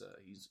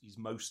 He's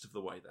most of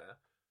the way there.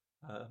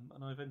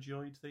 And I've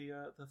enjoyed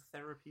the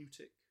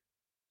therapeutic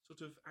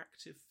sort of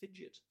active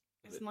fidget.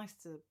 It's nice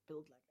to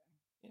build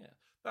Lego. Yeah,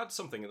 that's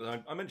something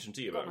that I mentioned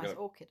to you about. Got a nice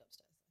orchid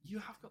upstairs. You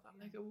have got that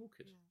Lego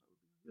orchid.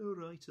 Yeah. All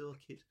right,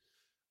 orchid.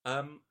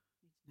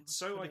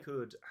 So I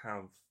could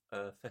have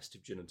a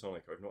festive gin and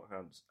tonic. I've not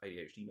had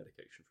ADHD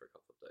medication for a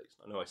couple of days.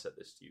 I know I said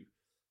this to you,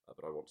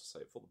 but I want to say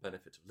it for the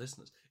benefit of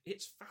listeners.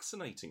 It's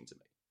fascinating to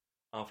me,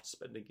 after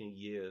spending a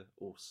year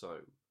or so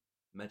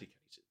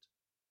medicated,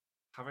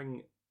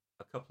 having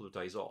a couple of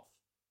days off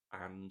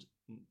and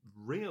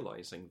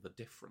realising the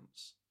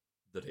difference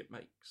that it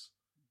makes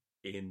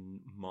in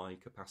my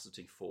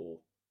capacity for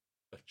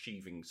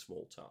achieving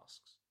small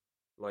tasks.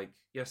 Like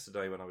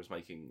yesterday when I was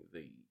making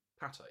the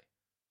pate,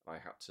 I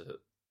had to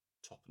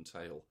top and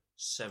tail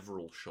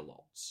several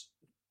shallots,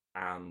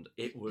 and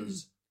it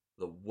was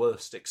the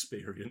worst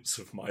experience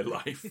of my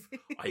life.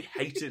 I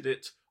hated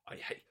it. I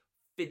hate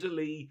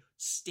fiddly,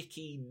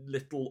 sticky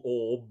little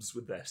orbs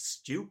with their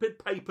stupid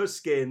paper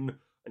skin,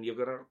 and you've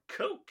got to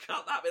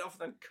cut that bit off,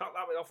 and then cut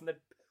that bit off,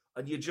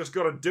 and you just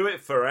got to do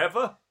it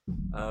forever.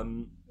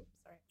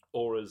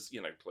 Or as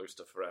close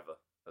to forever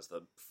as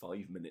the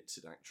 5 minutes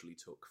it actually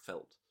took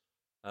felt.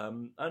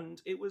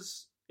 And it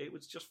was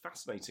just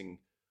fascinating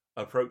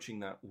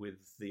approaching that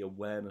with the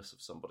awareness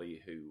of somebody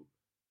who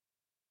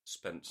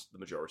spent the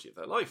majority of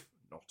their life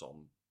not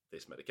on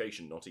this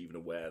medication, not even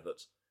aware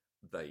that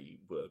they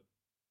were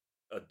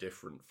a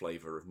different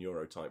flavour of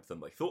neurotype than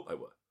they thought they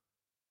were.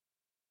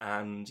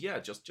 And yeah,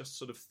 just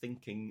sort of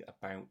thinking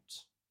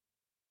about,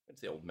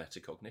 it's the old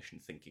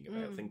metacognition, thinking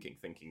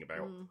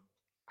about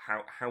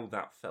how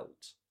that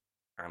felt,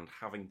 and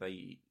having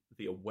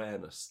the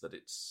awareness that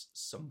it's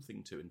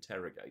something to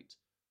interrogate,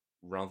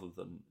 rather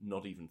than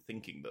not even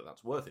thinking that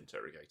that's worth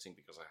interrogating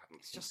because I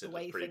hadn't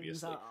considered it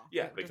previously.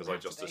 Yeah, because I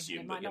just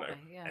assumed that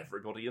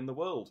everybody in the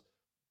world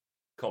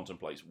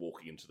contemplates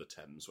walking into the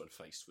Thames when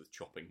faced with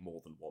chopping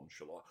more than one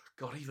shallot.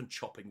 God, even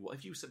chopping, what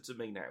if you said to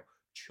me now,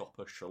 chop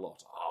a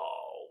shallot?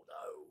 Oh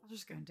no! I'll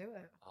just go and do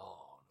it.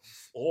 Oh,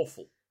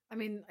 awful. I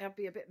mean, I'd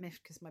be a bit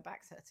miffed because my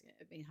back's hurting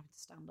at me having to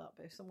stand up.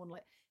 But if someone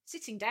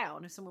sitting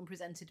down, if someone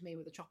presented me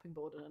with a chopping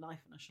board and a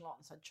knife and a shallot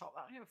and said chop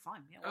that,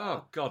 fine. Yeah,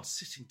 oh God,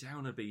 sitting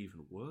down would be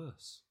even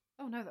worse.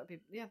 Oh no, that'd be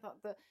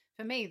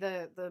for me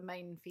the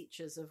main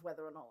features of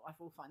whether or not I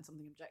will find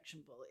something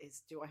objectionable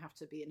is, do I have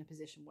to be in a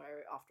position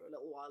where after a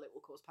little while it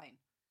will cause pain?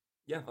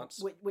 Yeah,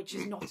 that's which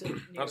is not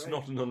a that's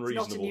not an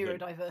unreasonable. It's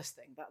not a neurodiverse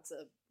thing. That's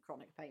a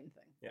chronic pain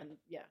thing. Yeah. And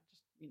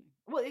just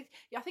well,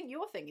 I think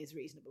your thing is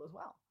reasonable as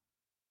well.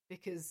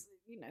 Because,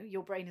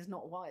 your brain is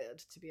not wired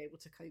to be able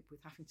to cope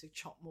with having to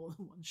chop more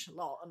than one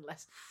shallot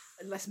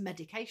unless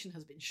medication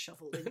has been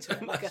shoveled into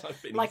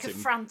it, like a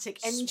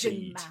frantic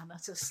engine man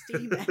at a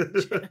steam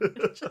engine,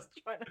 just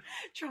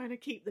trying to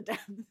keep the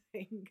damn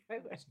thing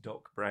going. It's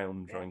Doc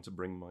Brown trying to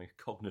bring my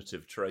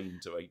cognitive train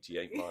to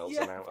 88 miles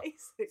an hour,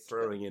 basically.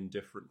 Throwing in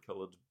different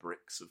coloured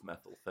bricks of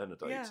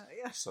methylphenidate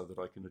so that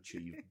I can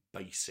achieve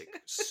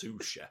basic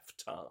sous chef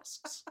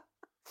tasks.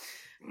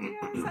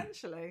 Yeah,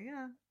 essentially,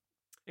 yeah.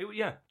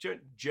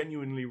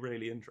 Genuinely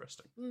really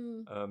interesting.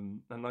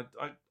 And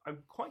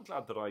I'm quite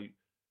glad that I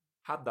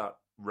had that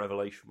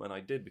revelation when I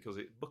did, because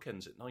it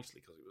bookends it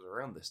nicely, because it was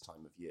around this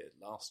time of year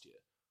last year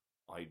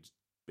I'd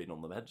been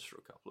on the meds for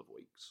a couple of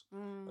weeks,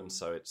 and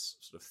so it's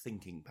sort of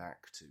thinking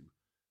back to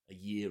a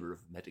year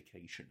of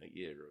medication, a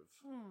year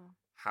of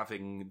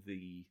having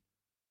the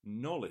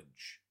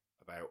knowledge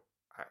about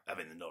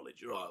having the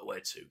knowledge, right,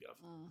 where to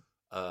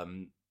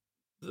go,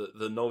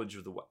 the knowledge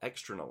of the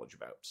extra knowledge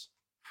about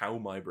how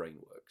my brain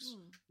works,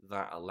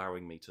 that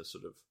allowing me to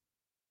sort of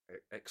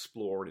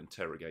explore and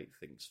interrogate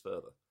things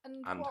further,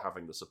 and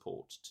having the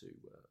support to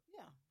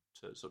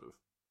sort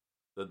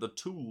of the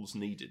tools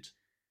needed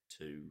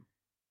to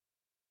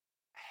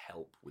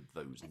help with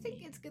those. I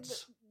think it's good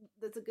that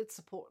there's a good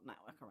support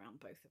network around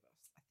both of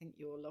us. I think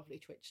your lovely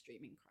Twitch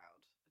streaming crowd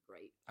are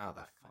great for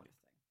that kind of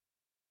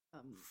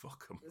thing.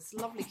 Fuck them. There's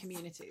lovely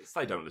communities.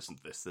 They don't listen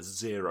to this. There's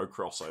zero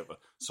crossover,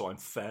 so I'm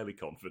fairly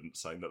confident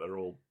saying that they're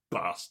all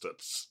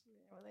bastards.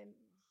 Yeah, well,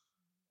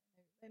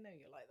 they know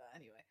you're like that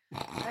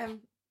anyway.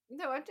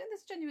 No,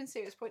 there's a genuine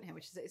serious point here,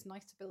 which is that it's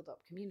nice to build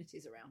up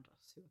communities around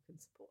us who can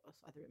support us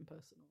either in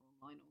person or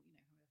online, or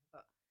however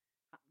that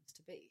happens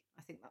to be.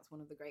 I think that's one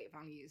of the great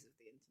values of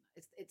the internet.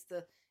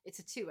 It's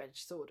a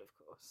two-edged sword, of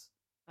course.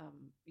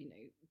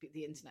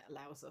 The internet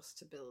allows us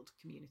to build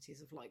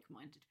communities of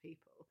like-minded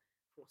people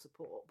for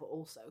support, but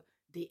also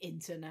the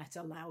internet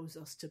allows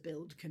us to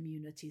build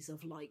communities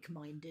of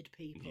like-minded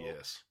people.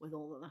 Yes. With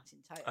all that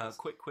entails.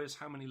 Quick quiz: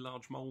 how many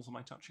large moles am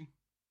I touching?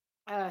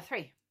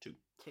 3. 2.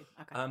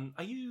 Okay.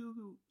 Are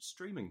you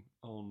streaming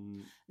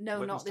on? No,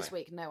 Wednesday? Not this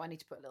week. No, I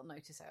need to put a little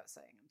notice out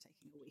saying I'm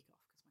taking a week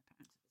off because my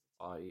parents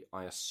are visiting.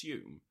 I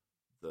assume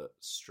that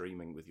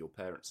streaming with your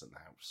parents in the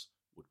house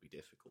would be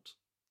difficult.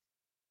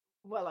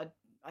 Well,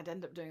 I'd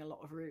end up doing a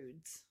lot of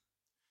roods.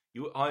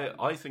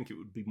 I think it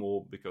would be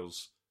more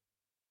because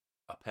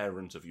a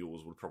parent of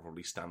yours would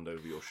probably stand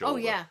over your shoulder.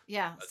 Oh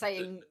yeah,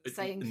 saying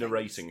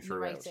narrating things,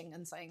 throughout, narrating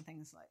and saying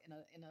things like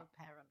in a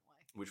parent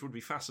way, which would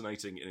be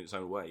fascinating in its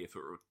own way if it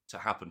were to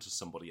happen to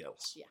somebody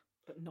else. Yeah,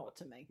 but not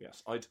to me.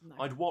 Yes,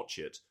 I'd watch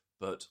it,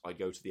 but I'd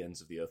go to the ends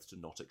of the earth to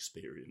not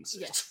experience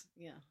it. Yes,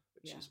 yeah,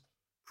 which is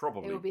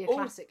probably it would be a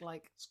classic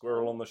like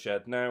squirrel on the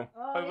shed now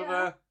over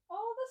there.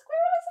 Oh, the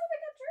squirrel is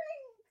having a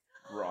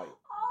drink. Right.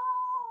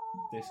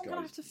 This guy's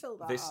have to fill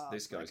that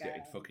this guy's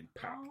getting fucking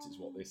packed, is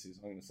what this is.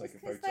 I'm going to take a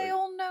photo. They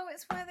all know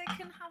it's where they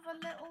can have a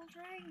little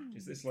drink.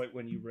 Is this like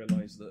when you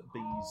realise that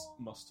bees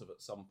must have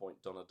at some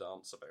point done a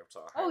dance about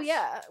our house? Oh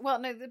yeah. Well,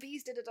 no, the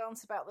bees did a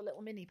dance about the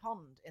little mini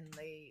pond in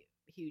the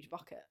huge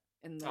bucket.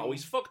 Oh,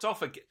 he's fucked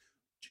off again.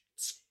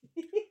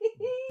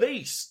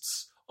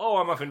 Beasts! Oh,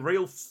 I'm having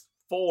real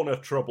fauna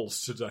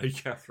troubles today,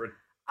 Catherine.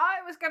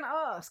 I was going to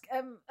ask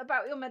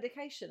about your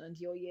medication and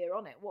your year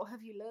on it. What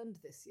have you learned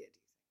this year, do you think?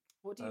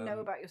 What do you know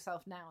about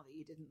yourself now that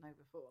you didn't know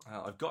before?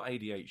 I've got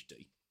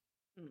ADHD.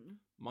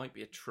 Might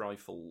be a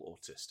trifle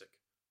autistic.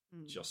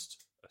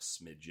 Just a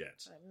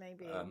smidget.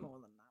 Maybe more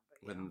than that.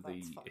 But when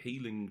the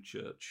Healing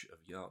Church of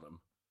Yharnam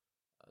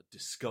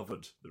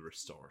discovered the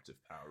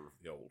restorative power of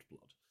the old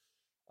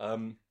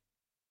blood.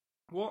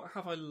 What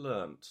have I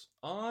learnt?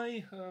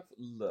 I have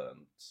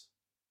learnt...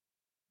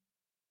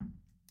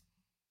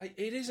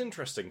 It is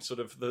interesting, sort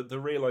of the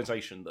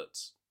realisation that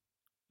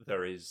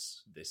there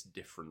is this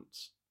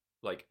difference.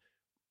 Like,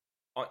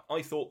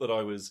 I thought that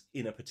I was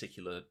in a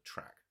particular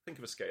track. Think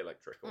of a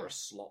Scalextric or a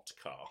slot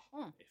car.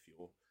 If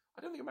you're,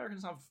 I don't think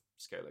Americans have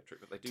Scalextric,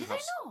 but they do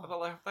have.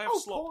 They have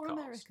slot poor cars,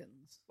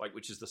 Americans. like,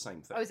 which is the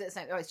same thing. Oh, is it the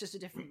same? Oh, it's just a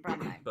different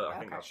brand name. But I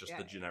think that's just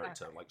the generic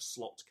term, like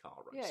slot car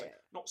racing,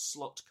 not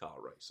slot car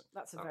racing.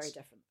 That's very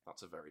different.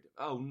 That's a very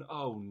different.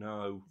 Oh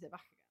no! Is it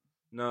back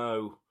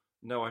again?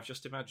 No. I've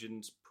just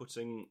imagined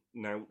putting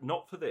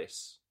not for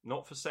this,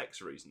 not for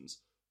sex reasons,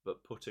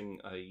 but putting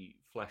a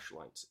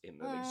fleshlight in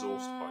an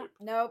exhaust pipe.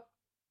 Nope.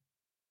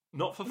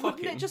 Not for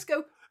fucking. Wouldn't it just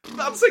go?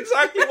 That's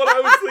exactly what I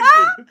was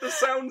thinking. The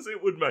sounds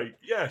it would make.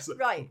 Yes.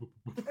 Right.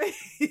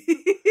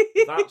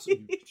 That's.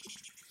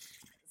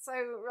 So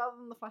rather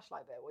than the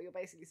flashlight bit, what you're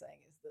basically saying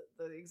is that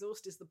the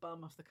exhaust is the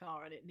bum of the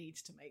car, and it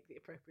needs to make the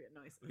appropriate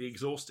noises. The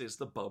exhaust is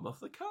the bum of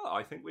the car.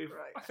 I think we've.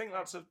 Right. I think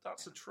that's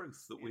a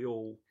truth that we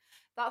all.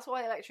 That's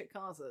why electric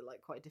cars are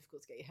like quite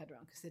difficult to get your head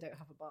around because they don't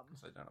have a bum.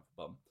 Because they don't have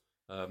a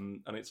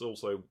bum. And it's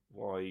also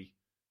why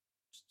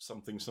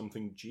something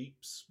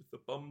Jeeps with the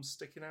bums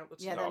sticking out the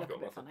top. Yeah, they look a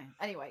bit funny.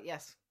 Anyway,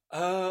 yes.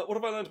 What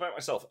have I learned about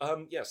myself?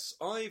 Yes,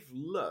 I've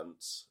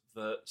learnt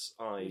that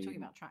I'm talking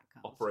about track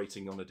cars.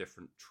 Operating on a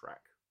different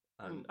track.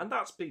 And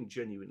that's been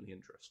genuinely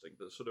interesting.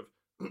 That sort of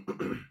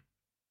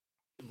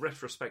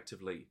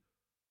retrospectively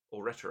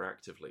or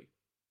retroactively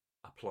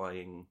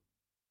applying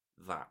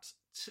that.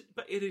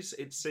 But it's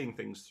seeing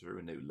things through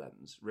a new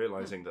lens,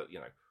 realising that,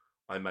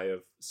 I may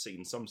have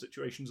seen some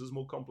situations as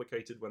more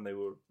complicated when they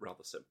were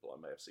rather simple.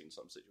 I may have seen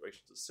some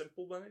situations as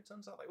simple when it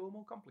turns out they were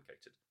more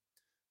complicated.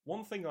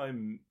 One thing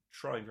I'm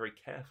trying very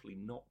carefully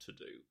not to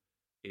do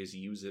is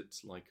use it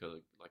like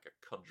a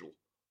cudgel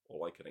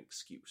or like an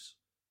excuse.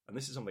 And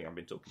this is something I've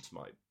been talking to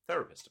my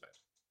therapist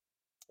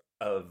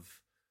about.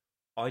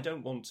 I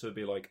don't want to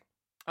be like,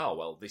 oh,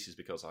 well, this is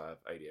because I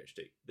have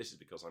ADHD. This is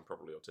because I'm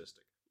probably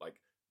autistic. Like,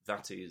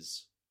 that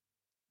is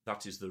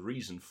that is the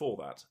reason for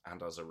that,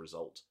 and as a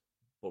result,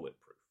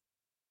 bulletproof.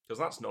 Because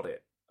that's not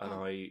it. And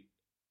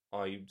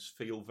I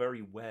feel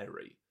very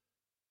wary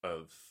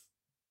of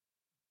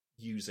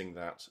using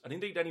that, and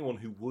indeed anyone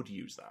who would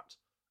use that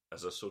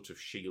as a sort of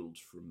shield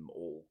from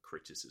all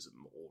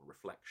criticism or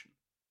reflection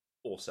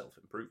or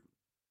self-improvement,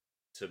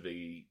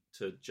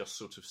 to just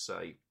sort of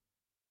say,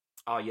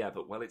 yeah,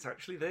 but well, it's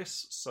actually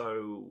this,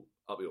 so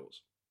up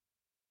yours.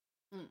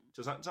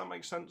 Does that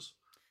make sense?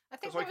 I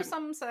think there are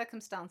some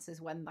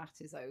circumstances when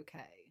that is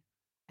okay.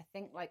 I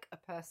think like a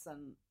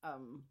person,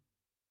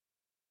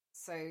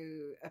 so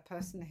a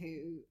person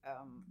who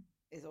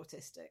is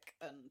autistic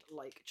and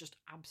like just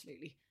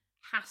absolutely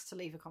has to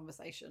leave a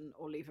conversation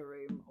or leave a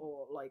room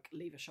or like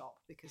leave a shop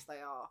because they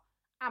are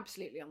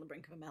absolutely on the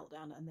brink of a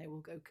meltdown and they will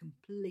go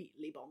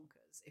completely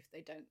bonkers if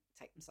they don't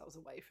take themselves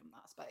away from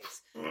that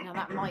space. Now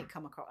that might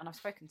come across, and I've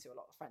spoken to a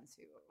lot of friends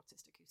who are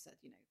autistic who said,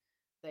 you know,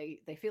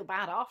 they feel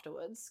bad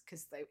afterwards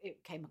because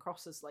it came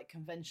across as like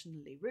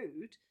conventionally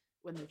rude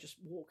when they just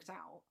walked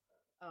out.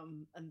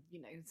 And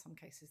you know, in some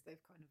cases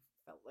they've kind of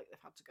felt like they've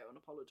had to go and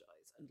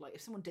apologise. And like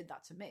if someone did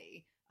that to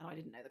me and I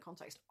didn't know the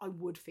context, I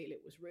would feel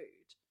it was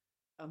rude.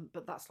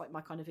 But that's like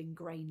my kind of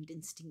ingrained,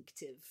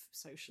 instinctive,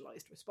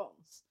 socialised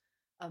response.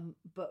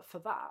 But for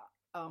that,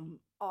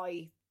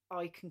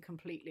 I can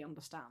completely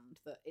understand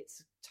that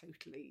it's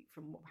totally,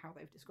 from how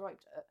they've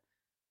described it,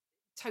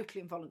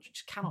 totally involuntary.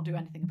 Just cannot do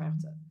anything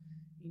about it,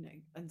 you know.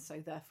 And so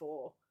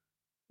therefore,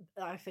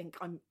 I think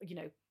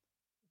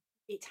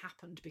it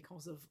happened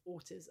because of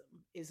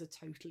autism is a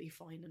totally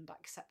fine and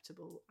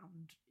acceptable,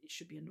 and it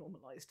should be a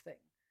normalised thing.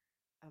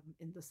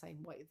 In the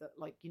same way that,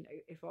 like, you know,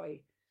 if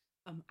I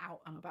am out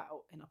and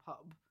about in a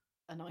pub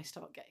and I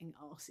start getting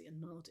arsey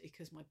and nardy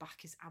because my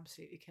back is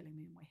absolutely killing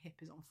me and my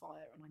hip is on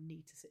fire and I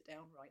need to sit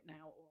down right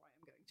now or I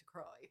am going to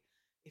cry,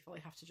 if I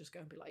have to just go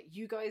and be like,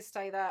 you guys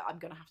stay there, I'm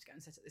going to have to go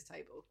and sit at this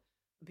table,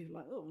 and people are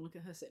like, oh, look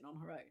at her sitting on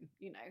her own,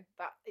 you know,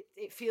 that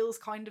it feels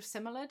kind of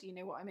similar. Do you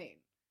know what I mean?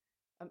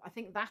 I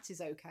think that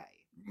is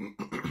okay.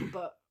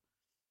 But,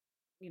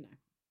 you know,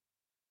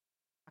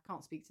 I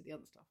can't speak to the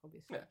other stuff,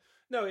 obviously. Yeah.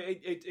 No,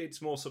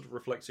 it's more sort of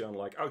reflecting on,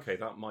 like, okay,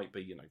 that might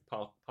be, you know,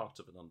 part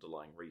of an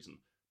underlying reason,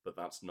 but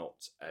that's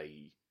not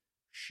a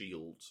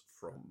shield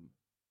from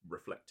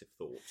reflective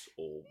thought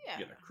or,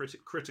 you know,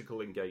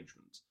 critical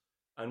engagement.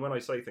 And when I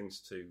say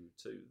things to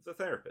the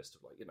therapist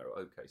of, like, you know,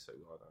 okay, so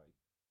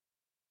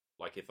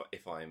like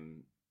if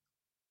I'm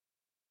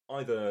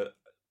either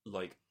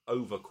like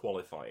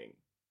overqualifying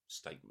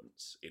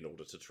statements in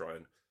order to try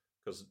and,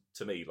 because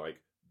to me,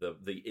 like,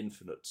 the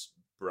infinite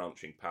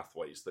branching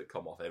pathways that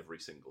come off every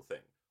single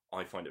thing,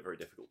 I find it very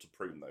difficult to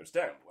prune those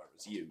down,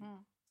 whereas you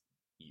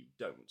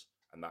don't.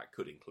 And that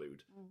could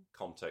include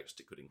context,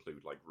 it could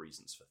include, like,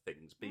 reasons for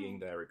things being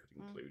there, it could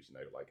include, you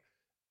know, like,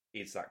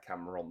 is that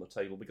camera on the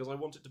table because I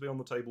want it to be on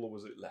the table, or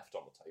was it left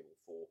on the table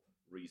for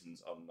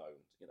reasons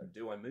unknown? You know,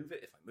 do I move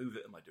it? If I move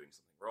it, am I doing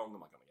something wrong?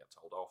 Am I going to get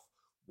told off?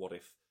 What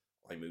if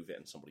I move it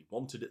and somebody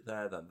wanted it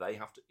there, then they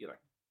have to, you know.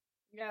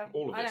 Yeah,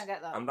 all of this. I don't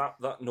get that. And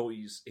that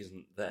noise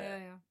isn't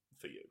there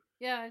for you.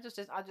 Yeah, it just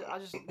is. I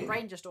just the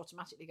brain just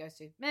automatically goes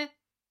to meh.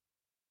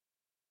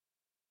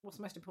 What's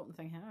the most important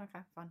thing here?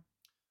 Okay, fine.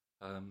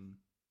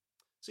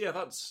 So yeah,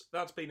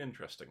 that's been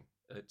interesting.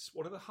 It's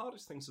one of the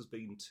hardest things has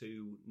been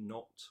to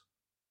not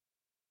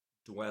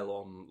dwell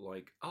on,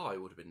 like, it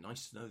would have been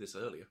nice to know this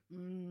earlier.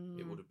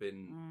 It would have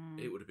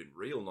been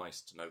real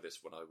nice to know this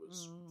when I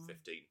was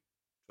 15,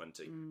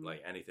 20,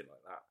 like anything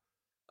like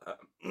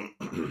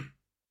that.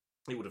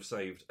 It would have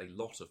saved a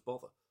lot of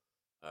bother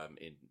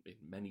in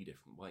many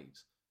different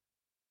ways,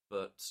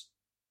 but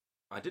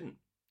I didn't.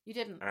 You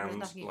didn't. And there's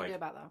nothing you can do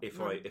about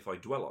that. If I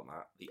dwell on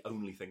that, the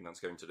only thing that's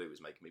going to do is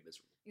make me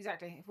miserable.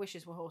 Exactly. If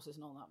wishes were horses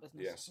and all that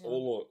business. Yes. Yeah.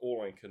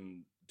 All I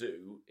can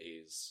do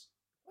is.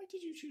 Why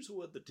did you choose a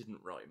word that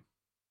didn't rhyme?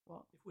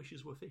 What? If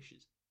wishes were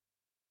fishes.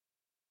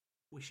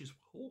 Wishes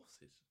were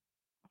horses.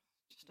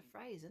 Just a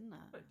phrase, isn't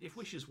it? If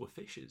wishes were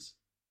fishes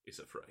is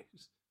a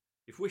phrase.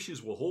 If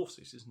wishes were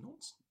horses is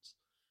nonsense.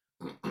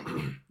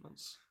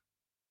 That's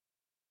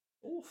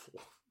awful.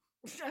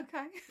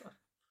 Okay.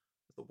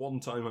 The one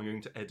time I'm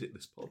going to edit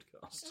this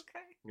podcast.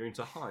 Okay. I'm going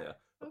to hire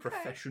a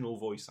professional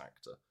voice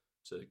actor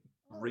to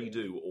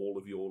redo all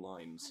of your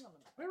lines. Hang on a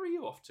minute. Where are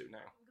you off to now?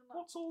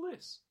 What's all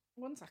this?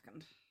 1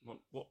 second.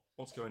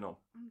 What's going on?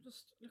 I'm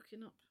just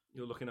looking up.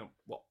 You're looking up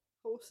what?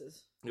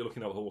 Horses. You're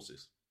looking up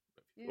horses.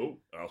 Yeah. Oh,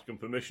 ask them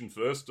permission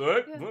first,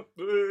 eh? Yeah.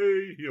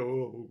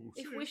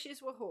 If If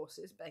wishes were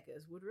horses,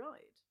 beggars would ride.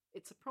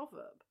 It's a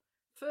proverb.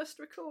 First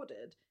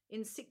recorded in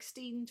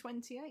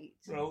 1628.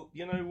 Well,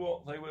 you know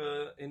what? They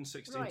were in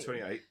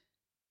 1628. Right.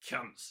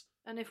 Cunts.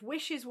 And if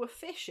wishes were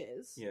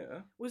fishes,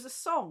 yeah, was a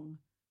song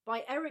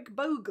by Eric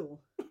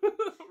Bogle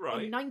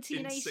right. in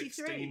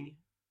 1983.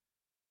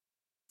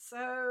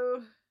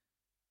 So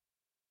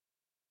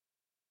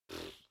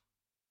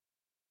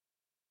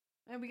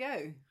there we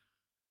go.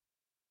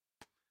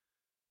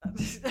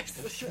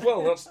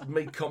 Well, that's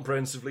me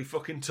comprehensively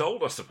fucking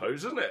told, I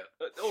suppose, isn't it?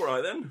 All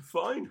right then,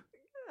 fine.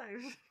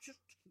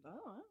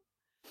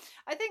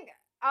 I think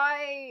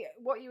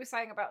what you were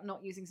saying about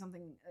not using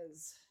something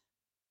as,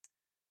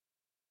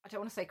 I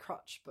don't want to say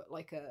crutch, but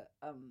like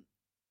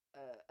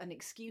an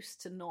excuse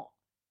to not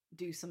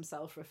do some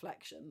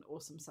self-reflection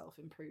or some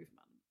self-improvement,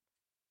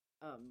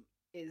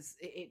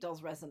 it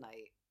does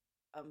resonate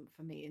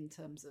for me in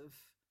terms of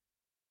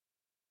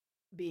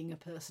being a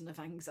person of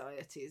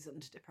anxieties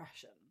and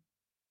depression.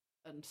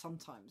 And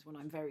sometimes when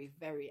I'm very,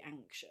 very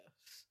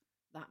anxious,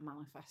 that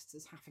manifests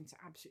as having to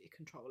absolutely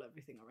control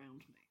everything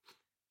around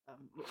me,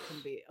 which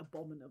can be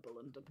abominable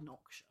and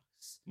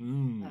obnoxious.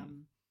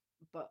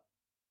 But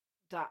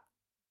that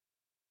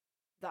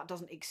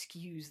doesn't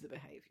excuse the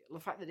behaviour. The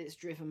fact that it's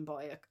driven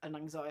by an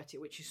anxiety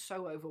which is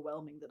so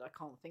overwhelming that I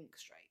can't think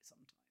straight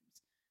sometimes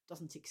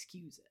doesn't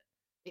excuse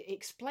it. It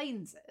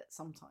explains it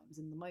sometimes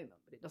in the moment,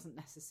 but it doesn't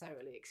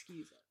necessarily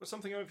excuse it. Well,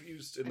 something I've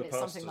used in the it's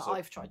past something that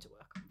I've tried to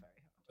work on very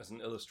hard. As an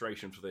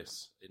illustration for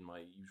this, in my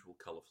usual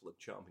colourful and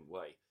charming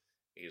way,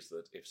 is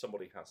that if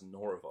somebody has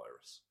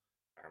norovirus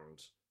and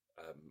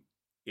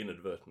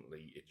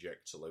inadvertently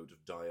ejects a load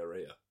of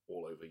diarrhea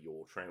all over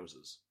your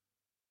trousers,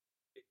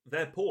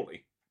 they're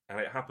poorly, and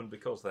it happened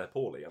because they're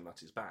poorly, and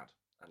that is bad.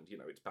 And,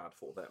 it's bad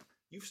for them.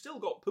 You've still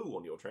got poo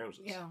on your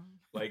trousers. Yeah.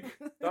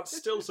 That's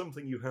still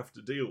something you have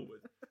to deal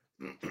with.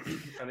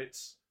 And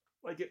it's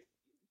like it.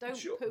 Don't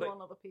poo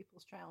on other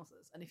people's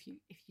trousers, and if you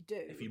do,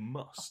 if you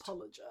must,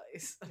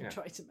 apologise and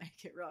try to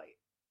make it right.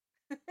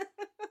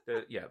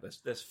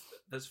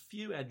 There's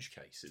few edge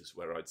cases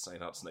where I'd say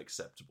that's an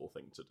acceptable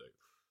thing to do.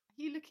 Are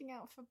you looking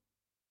out for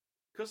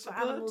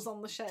animals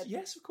on the shed?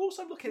 Yes, of course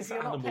I'm looking for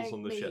animals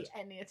on the shed. You're not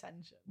paying me any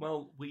attention.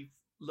 Well, we've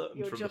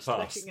learned from the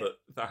past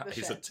that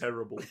is a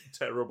terrible,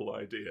 terrible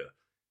idea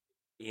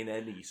in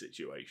any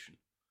situation.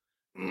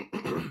 I mean,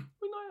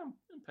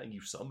 I'm paying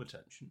you some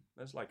attention.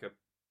 There's like a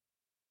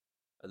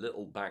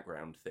little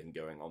background thing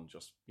going on,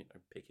 just,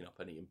 picking up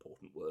any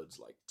important words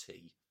like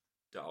tea,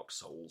 Dark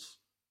Souls,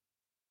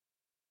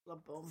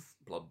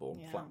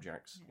 Bloodborne,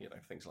 Flapjacks,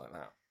 things like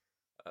that.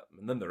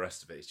 And then the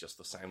rest of it is just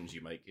the sounds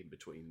you make in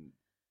between,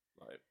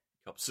 like,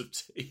 cups of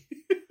tea.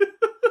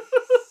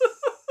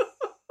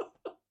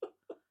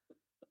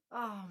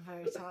 Oh, I'm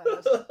very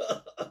tired.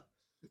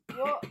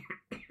 What?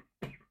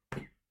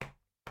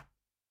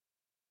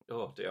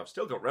 Oh dear, I've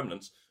still got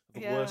remnants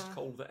of the worst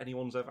cold that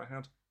anyone's ever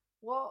had.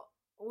 What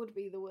would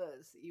be the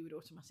words that you would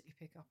automatically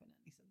pick up in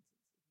any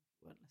sentence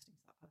if you weren't listening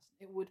to that person?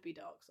 It would be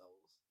Dark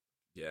Souls.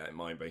 Yeah, it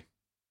might be.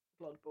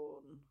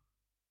 Bloodborne.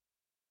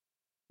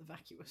 The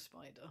Vacuous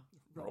Spider.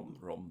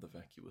 Rom the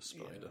Vacuous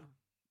Spider.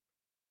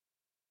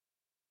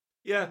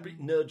 Yeah, but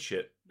nerd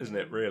shit, isn't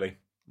it, really?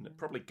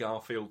 Probably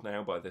Garfield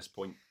now by this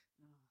point.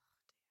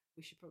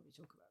 We should probably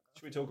talk about Garfield.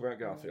 Should we talk about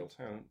Garfield?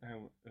 How do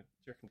you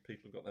reckon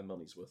people have got their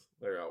money's worth?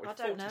 Where are we? I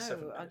don't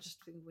know. I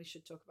just think we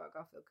should talk about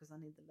Garfield because I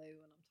need the loo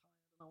and I'm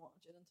tired and I want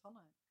a gin and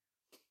tonic.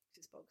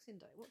 It's Boxing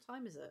Day. What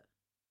time is it?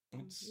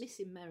 I'm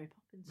missing Mary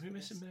Poppins. We're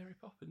missing Mary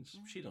Poppins.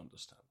 She'd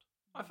understand.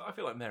 I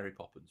feel like Mary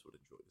Poppins would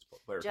enjoy this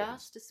podcast.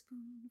 Just a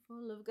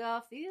spoonful of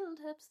Garfield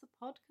helps the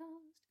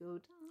podcast go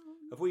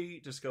down. Have we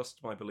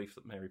discussed my belief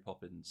that Mary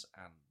Poppins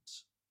and,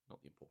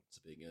 not the importance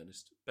of being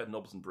earnest,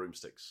 Bedknobs and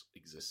Broomsticks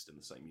exist in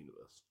the same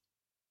universe?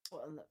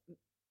 Well,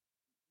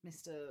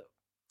 Mr.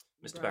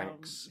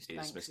 Banks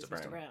is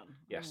Mr. Brown.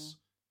 Yes.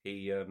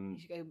 He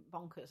should go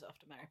bonkers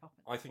after Mary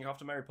Poppins. I think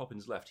after Mary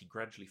Poppins left, he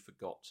gradually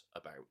forgot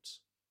about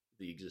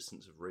the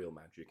existence of real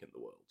magic in the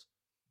world,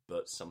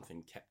 but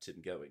something kept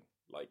him going,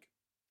 like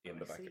in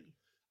the back.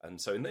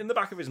 And so in the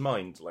back of his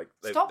mind, like...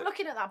 Stop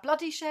looking at that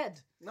bloody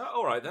shed! No,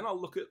 all right, then I'll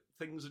look at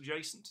things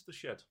adjacent to the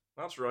shed.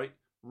 That's right.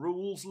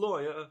 Rules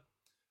lawyer.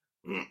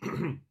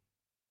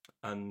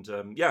 And,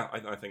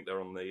 I think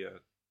they're on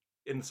the...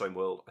 in the same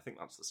world. I think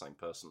that's the same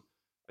person.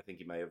 I think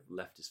he may have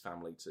left his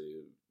family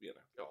to,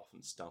 go off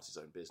and start his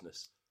own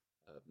business.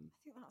 I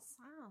think that's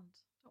sad.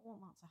 I don't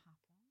want that to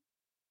happen.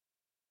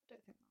 I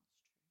don't think that's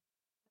true.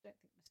 I don't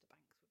think Mr.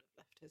 Banks would have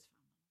left his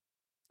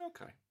family.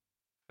 Okay.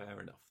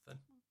 Fair enough, then.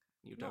 Okay.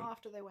 You Not don't...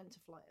 after they went to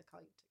fly a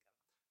kite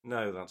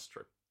together. No, that's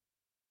true.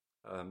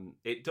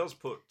 It does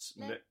put...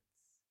 Let's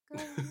go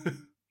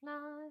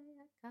fly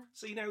a kite.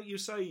 See, now you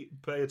say,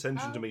 pay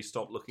attention to me,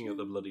 stop looking at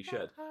the bloody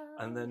shed.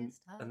 And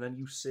then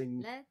you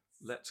sing,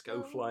 let's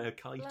go fly a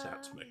kite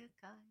at me.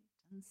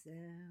 And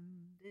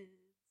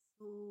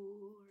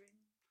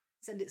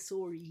send it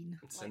soaring.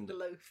 Like the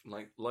loaf.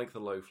 Like the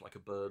loaf, like a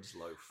bird's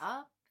loaf.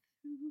 Up.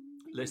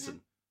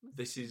 Listen,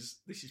 this is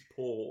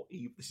poor.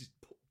 This is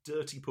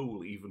dirty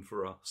pool even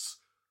for us.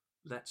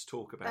 Let's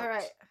talk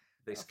about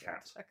this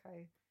cat.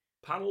 Okay.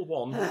 Panel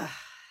 1,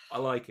 I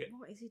like it.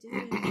 What is he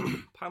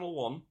doing? Panel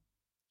 1,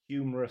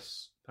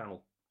 humorous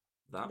panel.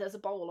 There's a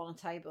bowl on a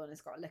table and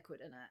it's got a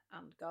liquid in it,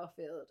 and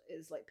Garfield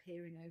is like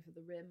peering over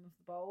the rim of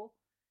the bowl.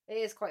 It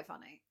is quite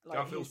funny. Like,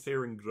 Garfield's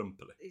peering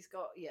grumpily. He's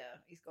got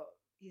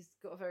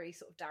a very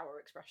sort of dour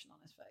expression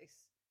on his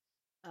face.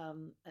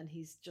 And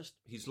he's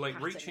like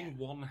reaching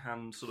one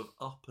hand sort of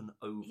up and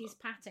over. He's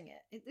patting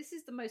it. This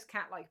is the most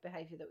cat-like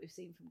behaviour that we've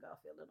seen from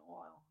Garfield in a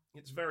while.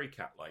 It's very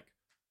cat-like.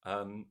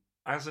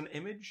 As an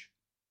image,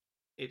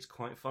 It's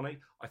quite funny.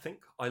 I think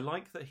I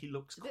like that he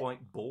looks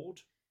quite bored.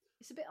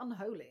 It's a bit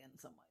unholy in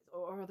some ways,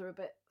 or they're a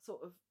bit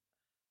sort of.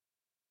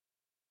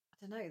 I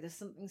don't know. There's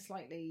something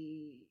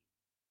slightly,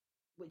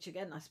 which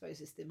again I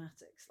suppose is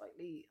thematic,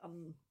 slightly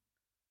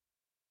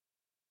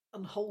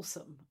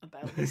unwholesome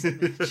about this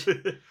image.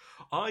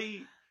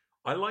 I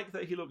like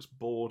that he looks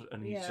bored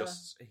and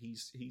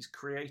he's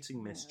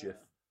creating mischief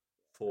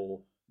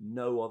for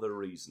no other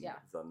reason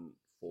than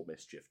for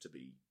mischief to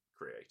be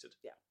created.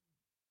 Yeah.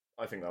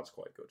 I think that's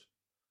quite good.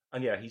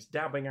 And yeah, he's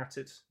dabbing at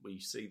it. We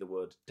see the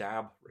word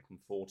dab written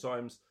 4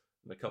 times,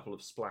 and a couple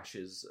of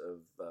splashes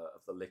of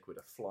the liquid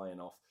are flying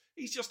off.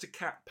 He's just a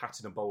cat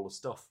patting a bowl of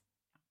stuff,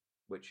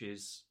 which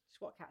is...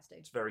 It's what cats do.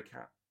 It's very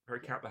cat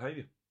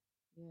behaviour.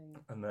 Yeah.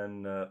 And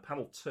then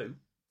panel 2,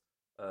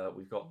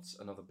 we've got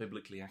another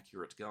biblically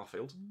accurate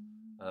Garfield.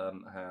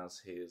 Has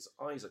his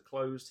eyes are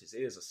closed, his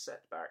ears are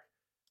set back.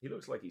 He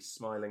looks like he's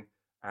smiling.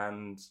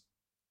 And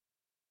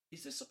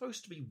is this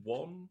supposed to be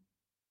one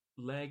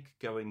leg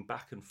going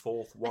back and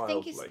forth wildly? I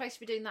think he's supposed to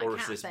be doing that or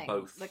cat is this thing.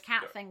 Both the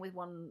cat thing with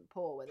one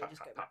paw where they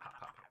just go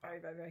very,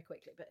 very, very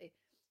quickly. But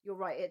you're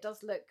right, it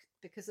does look,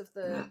 because of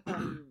the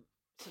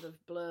sort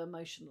of blur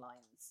motion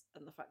lines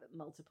and the fact that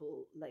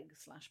multiple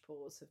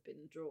legs/paws have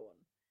been drawn,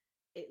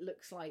 it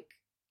looks like...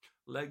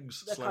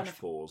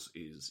 Legs/paws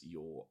is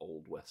your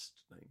Old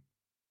West name.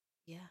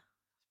 Yeah,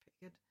 that's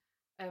pretty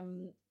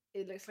good.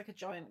 It looks like a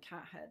giant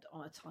cat head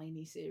on a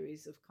tiny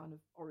series of kind of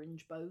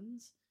orange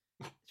bones.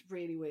 It's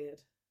really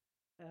weird.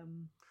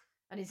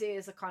 And his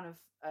ears are kind of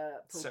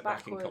pulled set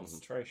backwards. Back in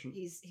concentration.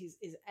 His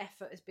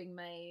effort is being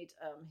made.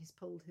 He's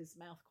pulled his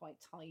mouth quite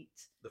tight.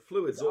 The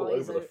fluid's all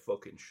over the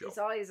fucking shop. His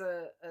eyes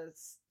are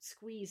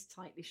squeezed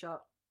tightly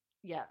shut.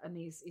 Yeah, and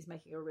he's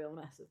making a real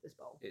mess of this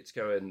bowl. It's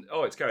going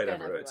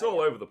everywhere. It's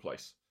all over the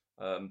place.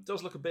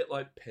 Does look a bit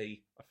like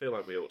pee. I feel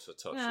like we ought to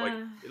touch.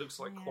 It looks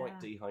like quite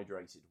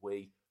dehydrated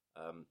wee.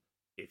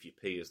 If your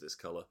pee is this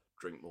colour,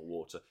 drink more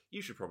water.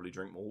 You should probably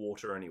drink more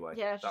water anyway.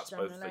 Yeah, that's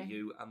both for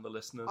you and the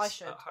listeners. I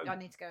should. At home. I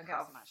need to go and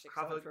get some actually.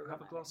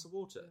 Have a glass of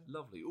water. Yeah.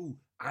 Lovely. Ooh,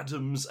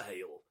 Adam's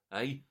ale.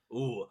 Eh?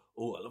 Ooh,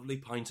 a lovely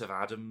pint of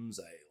Adam's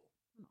ale.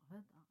 I've not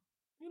heard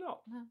that. You're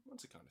not? No.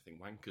 That's the kind of thing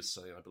wankers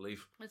say, I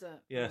believe. Is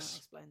it? Yes. That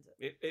explains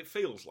it. It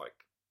feels like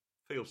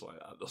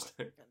that, doesn't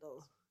it? It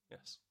does.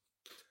 Yes.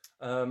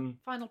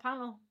 Final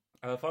panel.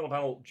 Final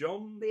panel.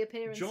 John. The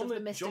appearance of the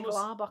mystical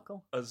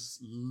Arbuckle has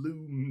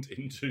loomed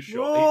into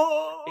shot.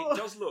 Whoa! It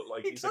does look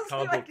like he's a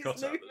cardboard like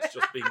cutout that's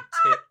just been tipped.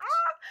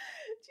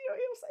 Do you know?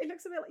 It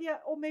looks a bit like,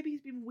 or maybe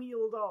he's been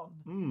wheeled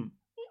on.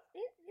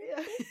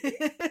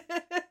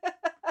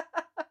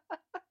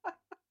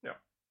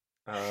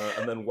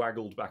 And then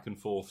waggled back and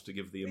forth to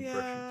give the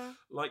impression.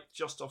 Like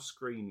just off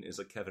screen is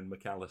a Kevin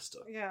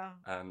McAllister. Yeah.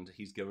 And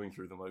he's going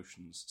through the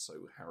motions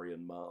so Harry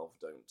and Marv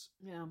don't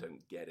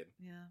get him.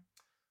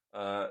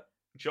 Yeah.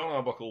 John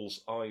Arbuckle's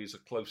eyes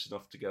are close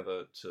enough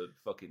together to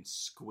fucking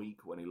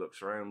squeak when he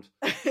looks around.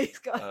 He's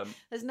got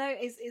there's no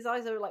his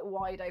eyes are like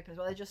wide open as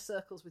well. They're just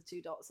circles with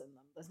 2 dots in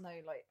them. There's no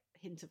like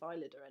hint of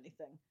eyelid or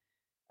anything.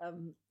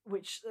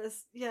 Which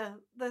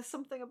there's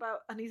something about,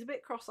 and he's a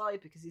bit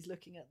cross-eyed because he's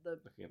looking at the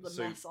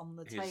mess on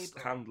the table. His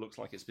hand looks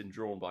like it's been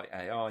drawn by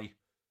AI.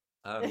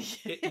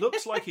 It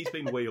looks like he's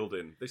been wheeled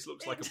in. This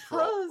looks like a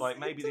prop. Like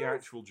maybe the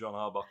actual John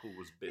Arbuckle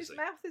was busy. His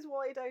mouth is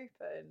wide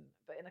open,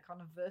 but in a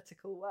kind of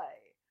vertical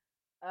way.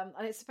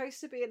 And it's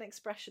supposed to be an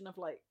expression of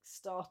like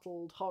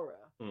startled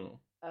horror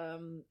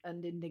and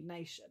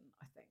indignation,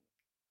 I think.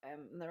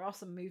 And there are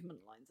some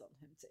movement lines on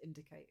him to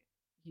indicate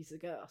he's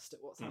aghast at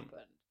what's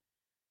happened.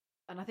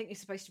 And I think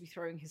he's supposed to be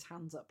throwing his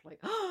hands up like,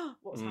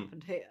 what's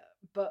happened here?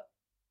 But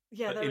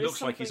yeah, it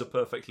looks like he's a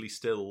perfectly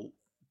still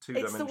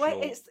two-dimensional.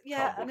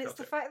 And it's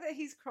the fact that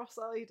he's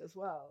cross-eyed as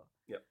well.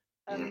 Yep.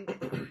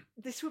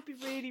 This would be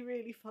really,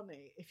 really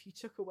funny if you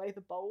took away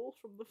the bowl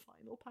from the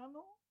final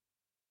panel.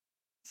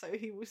 So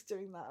he was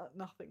doing that at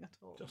nothing at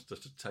all. Just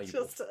at a table.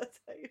 Just at a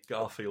table.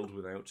 Garfield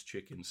without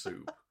chicken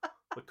soup.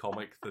 The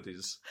comic that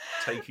is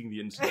taking the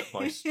internet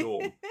by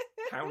storm.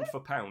 Pound for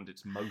pound,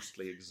 it's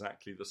mostly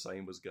exactly the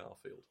same as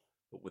Garfield,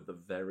 but with the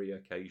very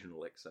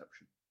occasional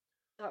exception.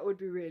 That would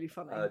be really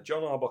funny.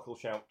 John Arbuckle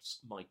shouts,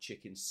 "My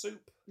chicken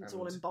soup." It's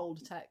all in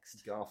bold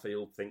text.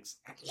 Garfield thinks,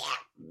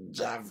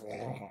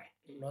 "Devil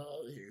made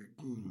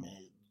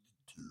me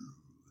do it."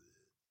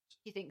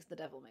 He thinks the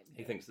devil made me do it.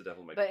 He thinks the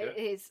devil made me do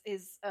it.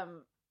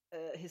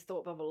 But his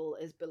thought bubble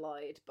is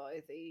belied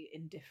by the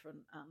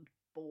indifferent and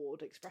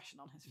bored expression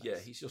on his face. Yeah,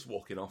 he's just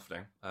walking off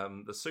now.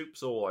 The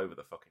soup's all over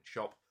the fucking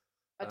shop.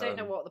 I don't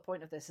know what the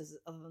point of this is,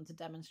 other than to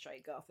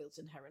demonstrate Garfield's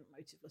inherent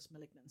motiveless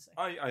malignancy.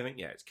 I think,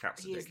 it's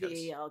cats are dickheads. He is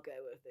the Iago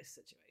of this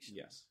situation.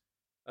 Yes.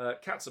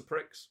 Cats are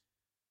pricks.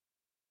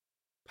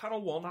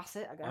 Panel 1. That's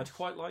it, I guess. I'd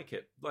quite like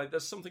it. Like,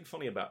 there's something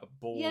funny about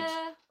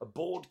a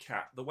bored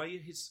cat. The way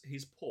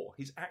his paw,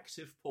 his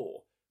active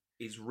paw,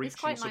 is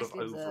reaching sort of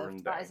over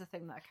and down. That is a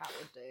thing that a cat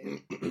would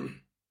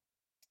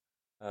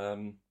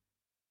do.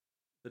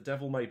 The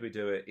devil made me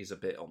do it is a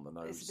bit on the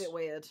nose. It's a bit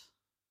weird.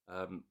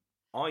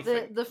 I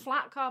think the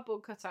flat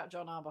cardboard cutout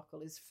John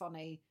Arbuckle is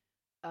funny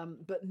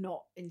but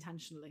not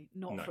intentionally,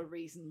 not No. for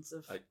reasons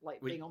of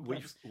being on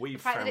we've purpose. we've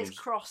The fact found that it's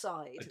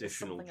cross-eyed, there's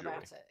additional something joy.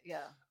 about it.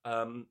 Yeah.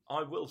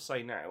 I will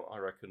say now, I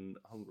reckon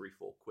Hungry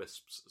for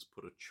Quisps has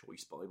put a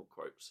choice Bible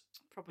quote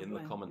Probably in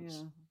the comments.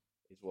 Yeah.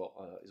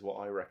 Is what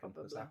I reckon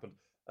has Probably. happened.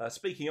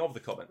 Speaking of the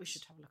comments, We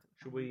should have a look at the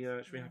should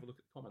comments. we have a look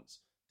at the comments?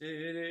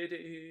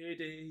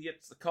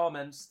 It's the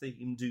comments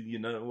theme. Do you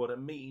know what I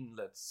mean?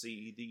 Let's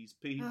see these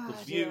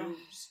people's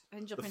views.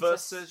 Angel the Princess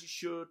first says you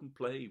shouldn't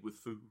play with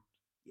food.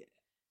 Yeah.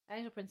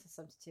 Angel Princess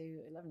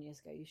 72, 11 years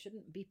ago. You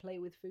shouldn't be play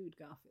with food,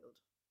 Garfield.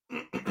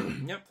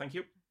 Yep, thank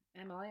you.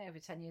 Emily, over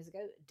 10 years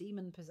ago.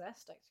 Demon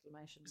possessed!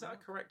 Exclamation. Is that a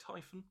correct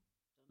hyphen?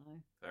 Don't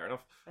know. Fair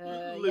enough.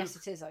 Yes,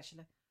 it is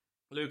actually.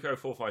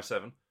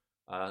 Luco457,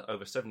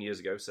 over 7 years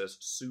ago, says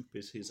soup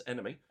is his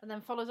enemy. And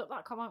then follows up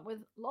that comment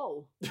with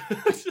lol.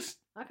 Just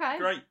Okay.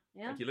 great.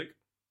 Yeah. Thank you, Luke.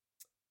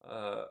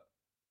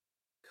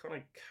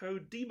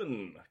 Kaneko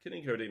Demon.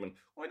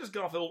 Why does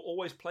Garfield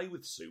always play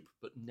with soup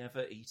but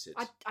never eat it?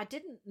 I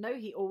didn't know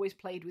he always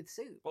played with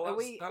soup. Well, Are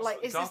we that's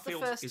like? Is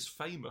Garfield this the first? is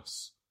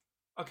famous.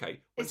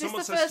 Okay, when Is this someone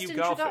the says first to you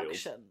Garfield,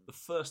 introduction? the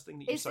first thing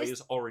that you Is say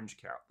this- is orange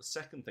cat. The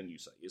second thing you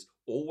say is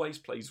always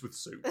plays with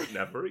soup but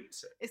never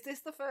eats it. Is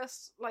this the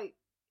first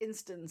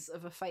instance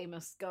of a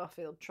famous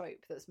Garfield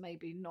trope that's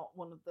maybe not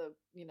one of the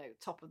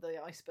top of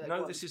the iceberg?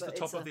 No, ones, this is but the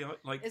top of the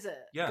Is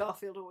it? Yeah.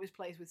 Garfield always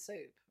plays with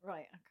soup.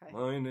 Right. Okay.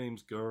 My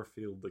name's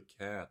Garfield the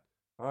cat.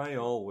 I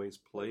always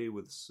play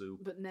with soup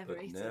But never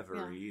eat it.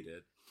 Yeah. eat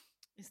it.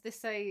 Is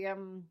this a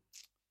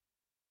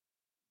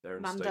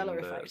Berenstain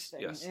Mandela Bears. effect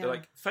thing? Yes,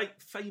 Yeah.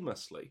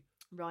 famously,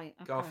 right?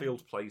 Okay.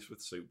 Garfield plays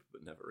with soup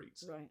but never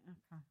eats. Right.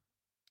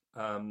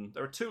 Okay.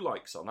 There are 2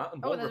 likes on that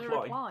and Oh, one there's reply.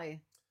 a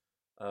reply.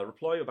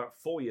 Reply about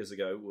 4 years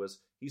ago was,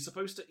 he's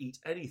supposed to eat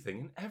anything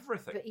and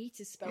everything. But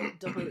eat is spelled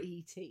double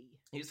E-T.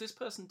 Is this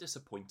person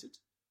disappointed?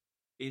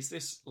 Is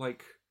this...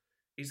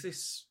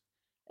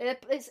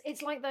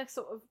 It's like they're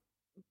sort of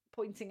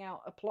pointing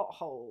out a plot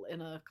hole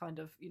in a kind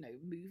of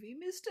movie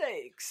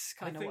mistakes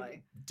kind of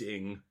way.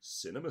 Ding,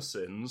 Cinema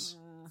Sins.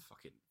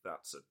 Fucking,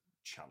 that's a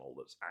channel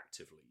that's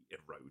actively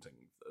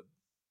eroding the...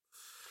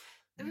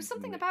 There was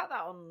something about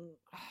that on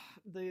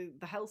the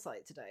Hell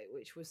site today,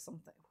 which was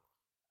something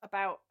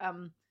about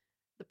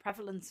the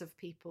prevalence of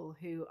people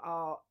who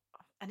are,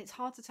 and it's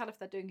hard to tell if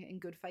they're doing it in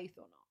good faith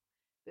or not,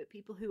 but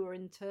people who are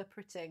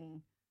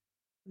interpreting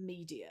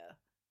media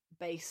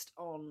based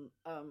on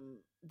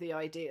the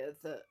idea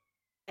that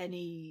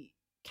any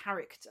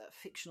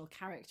fictional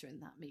character in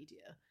that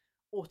media,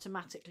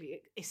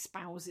 automatically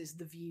espouses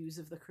the views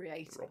of the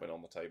creator. Robin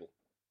on the table.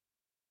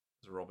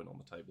 There's a robin on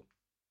the table.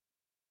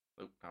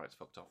 Oh, now it's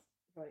fucked off.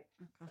 Right.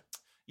 Okay.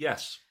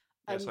 Yes.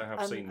 Yes, I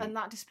have seen. And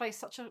that displays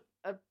such a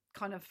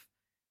kind of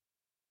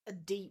a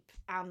deep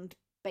and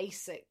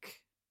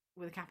basic,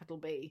 with a capital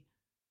B,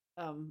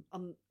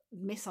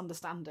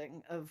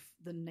 misunderstanding of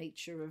the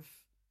nature of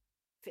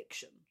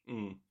fiction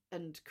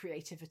and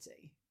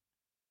creativity.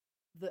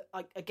 That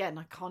I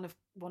kind of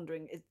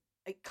wondering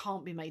it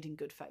can't be made in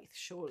good faith.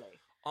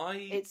 Surely,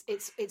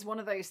 it's one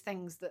of those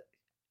things that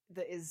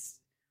is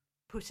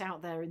put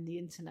out there in the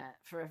internet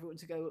for everyone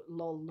to go,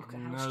 lol, look at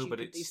how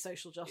stupid these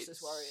social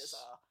justice warriors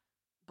are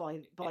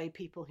by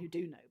people who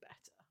do know better.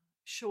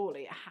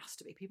 Surely it has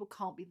to be. People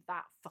can't be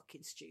that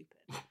fucking stupid.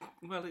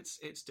 Well,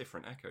 it's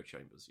different echo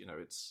chambers.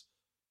 It's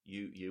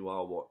you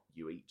are what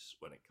you eat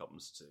when it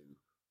comes to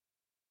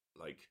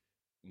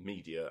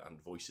media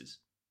and voices.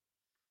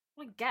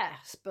 I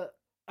guess, but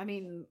I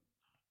mean,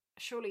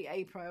 surely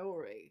a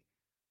priori,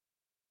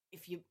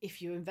 if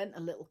you invent a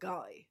little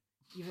guy,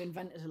 you've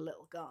invented a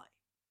little guy.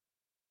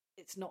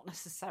 It's not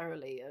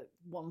necessarily a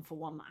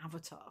one-for-one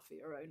avatar for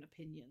your own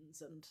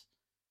opinions and.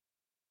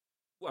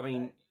 Well, I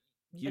mean,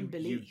 and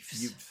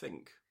beliefs. You'd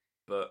think,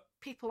 but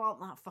people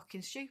aren't that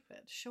fucking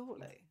stupid,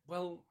 surely.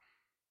 Well,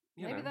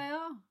 maybe they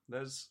are.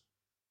 There's.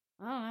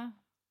 I don't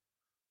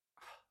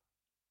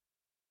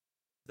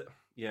know.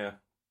 Yeah.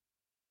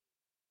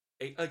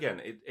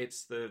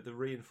 It's the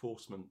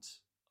reinforcement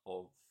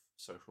of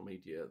social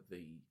media,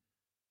 the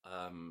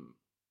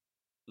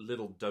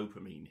little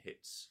dopamine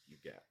hits you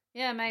get.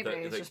 Yeah, maybe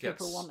it's just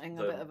people wanting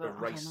a bit of a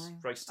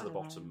race to the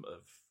bottom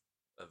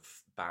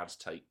of bad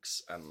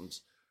takes and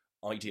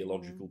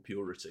ideological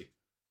purity,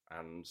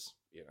 and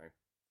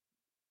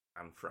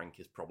Anne Frank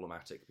is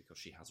problematic because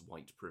she has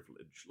white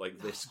privilege,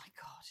 this. Oh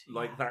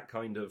my God! That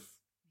kind of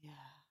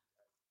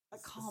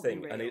that can't thing,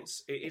 be real. And it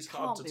is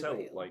hard to tell.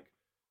 Real.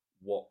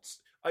 What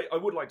I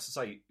would like to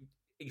say,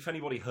 if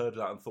anybody heard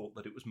that and thought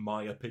that it was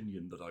my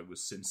opinion that I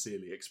was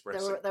sincerely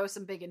expressing, there were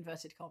some big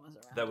inverted commas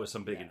around. There were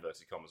some big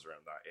inverted commas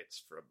around that.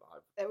 It's from.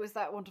 There was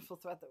that wonderful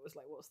thread that was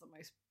like, "What's the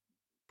most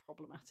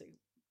problematic?"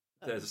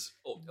 There's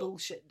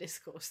bullshit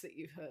discourse that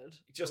you've heard.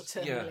 Just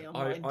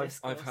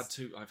I've had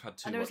too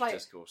and much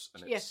discourse.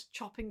 And yes,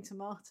 chopping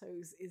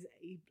tomatoes is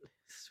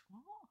ableist.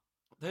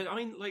 What? I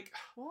mean,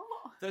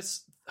 what?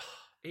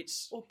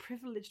 It's or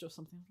privileged or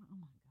something. Oh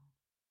my God.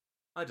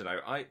 I don't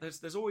know.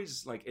 There's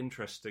always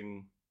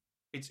interesting.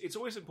 It's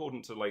always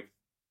important to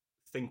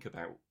think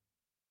about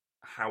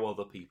how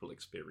other people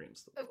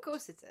experience them. Of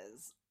course it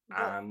is.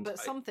 But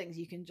some things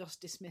you can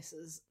just dismiss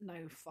as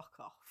no, fuck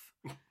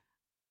off.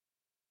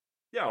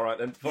 Yeah, all right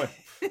then, fine.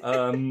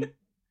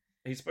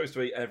 He's supposed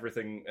to eat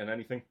everything and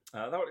anything.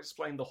 That would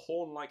explain the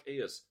horn-like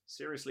ears.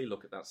 Seriously,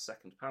 look at that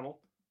second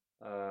panel.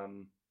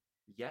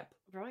 Yep.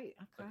 Right,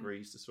 okay.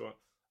 Agrees to sort.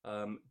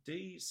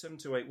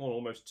 D7281,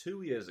 almost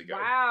 2 years ago.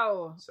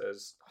 Wow.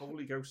 Says,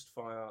 Holy Ghost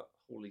fire,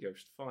 Holy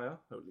Ghost fire,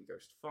 Holy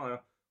Ghost fire,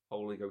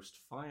 Holy Ghost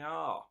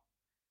fire.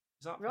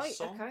 Is that right? A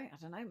song? Okay, I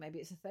don't know. Maybe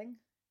it's a thing.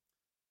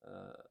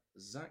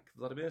 Zach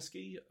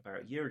Vladimirsky,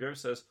 about a year ago,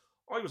 says,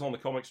 I was on the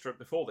comic strip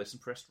before this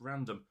and pressed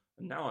random,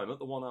 and now I'm at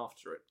the one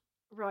after it.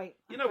 Right.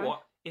 You know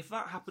what? If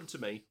that happened to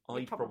me,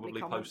 I'd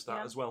probably post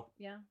that as well.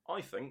 Yeah.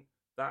 I think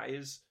that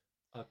is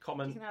a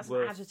comment. You think that's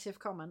worth... an adjective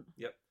comment?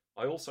 Yep.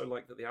 I also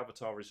like that the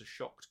avatar is a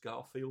shocked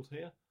Garfield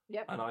here.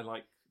 Yep. And I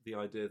like the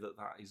idea that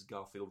that is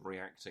Garfield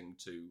reacting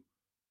to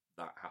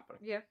that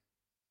happening. Yeah.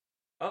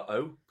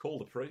 Uh-oh, call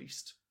the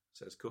priest,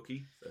 says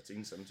Cookie,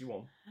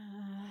 1371.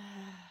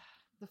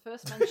 The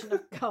first mention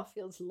of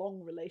Garfield's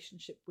long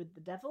relationship with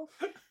the devil,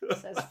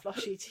 says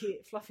Fluffy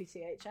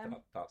THM.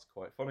 That's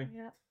quite funny.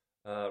 Yeah.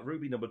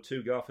 Ruby number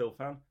 2 Garfield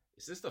fan.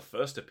 Is this the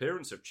first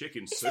appearance of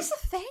Chicken Soup? Is this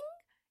a thing?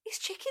 Is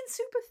Chicken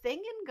Soup a thing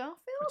in Garfield?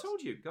 I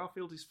told you,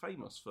 Garfield is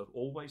famous for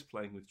always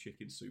playing with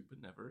chicken soup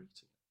and never eating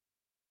it.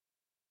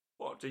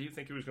 What, do you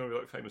think he was going to be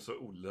like famous for,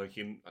 like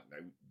in, I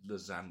don't know,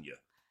 lasagna?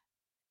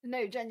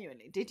 No,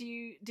 genuinely. Did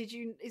you,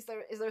 is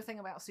there a thing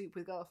about soup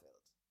with Garfield?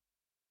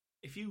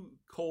 If you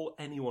call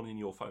anyone in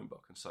your phone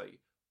book and say,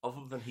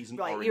 other than he's an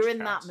right, orange you're in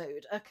cat, that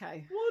mood.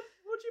 Okay.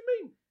 What do you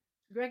mean?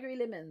 Gregory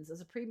Lemons, as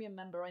a premium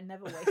member, I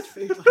never waste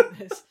food like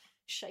this.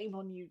 Shame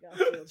on you,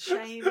 Garfield.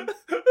 Shame.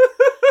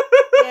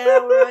 Yeah,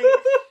 all right.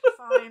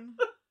 Fine.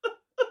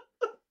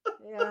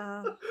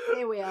 Yeah.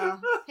 Here we are.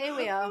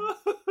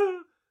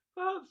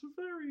 That's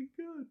very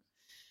good.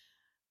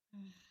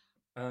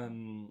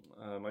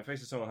 My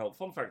face is someone help.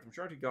 Fun fact, the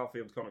majority of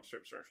Garfield comic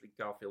strips are actually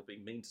Garfield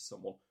being mean to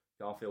someone.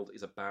 Garfield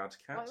is a bad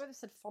cat. I would have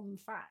said fun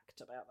fact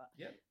about that.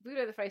 Yeah.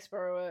 Budo the Face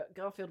Borrower,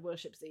 Garfield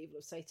worships the evil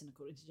of Satan,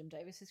 according to Jim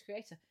Davis, his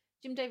creator.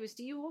 Jim Davis,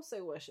 do you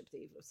also worship the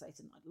evil of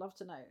Satan? I'd love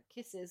to know.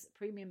 Kisses,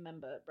 premium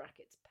member,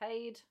 brackets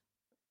paid.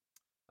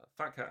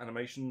 Fat Cat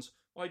Animations,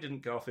 why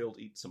didn't Garfield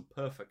eat some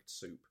perfect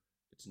soup?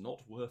 It's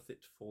not worth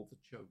it for the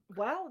joke.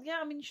 Well, yeah,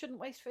 I mean, you shouldn't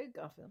waste food,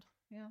 Garfield.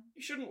 Yeah.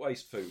 You shouldn't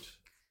waste food.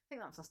 I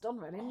think that's us done,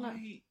 really, isn't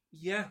it?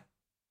 Yeah.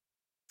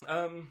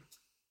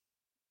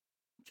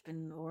 It's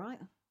been alright.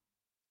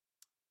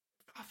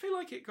 I feel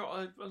like it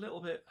got a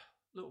little bit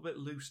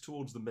loose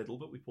towards the middle,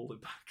 but we pulled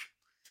it back.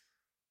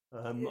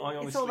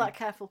 It's all that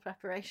careful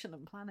preparation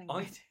and planning.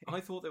 I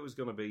thought there was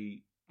going to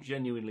be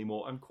genuinely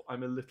more.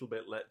 I'm a little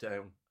bit let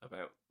down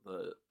about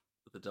the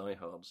Die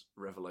Hard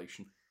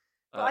revelation.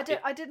 But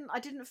I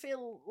didn't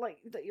feel like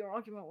that your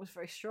argument was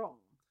very strong.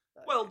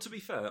 Though. Well, to be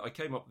fair, I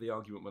came up with the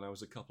argument when I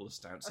was a couple of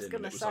stouts in, and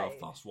it was 1:30 in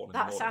the morning.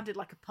 That sounded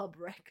like a pub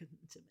reckon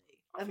to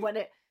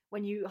me.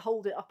 When you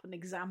hold it up and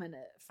examine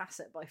it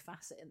facet by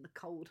facet in the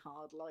cold,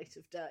 hard light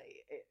of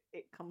day,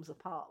 it comes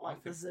apart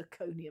like the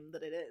zirconium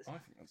that it is. I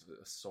think that's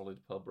a solid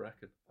pub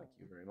reckon. Thank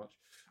you very much.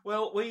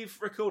 Well, we've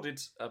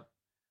recorded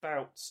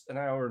about an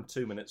hour and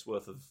 2 minutes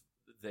worth of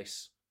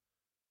this,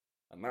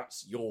 and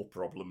that's your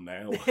problem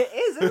now. It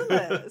is, isn't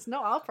it? It's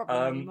not our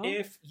problem anymore.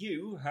 If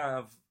you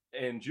have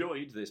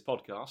enjoyed this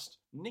podcast,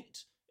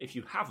 neat. If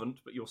you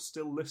haven't, but you're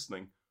still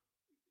listening,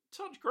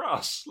 touch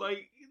grass.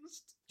 Like, you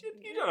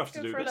don't have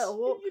to do this.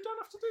 You don't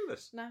have to do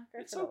this. No,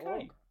 it's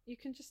okay. You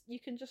can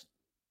just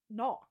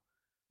not.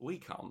 We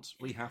can't.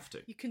 We have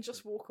to. You can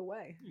just walk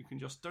away. You can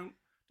just don't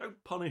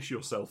punish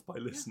yourself by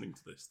listening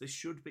to this. This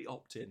should be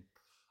opt-in.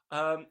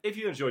 If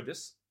you enjoyed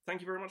this,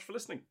 thank you very much for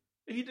listening.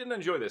 If you didn't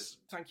enjoy this,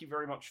 thank you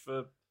very much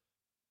for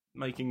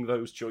making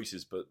those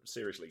choices. But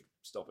seriously,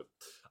 stop it.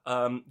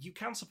 You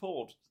can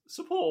support.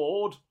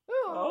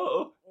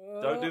 Oh.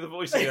 Don't do the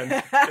voice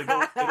again.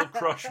 It'll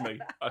crush me.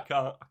 I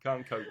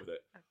can't cope with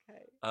it.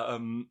 Okay.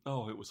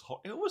 It was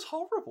It was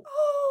horrible.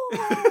 Oh.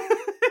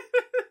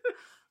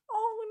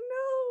 Oh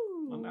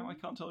no. And now I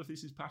can't tell if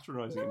this is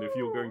patronising and if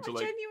you're going to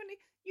like genuinely,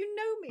 you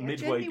know me.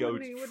 Midway go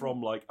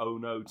from like oh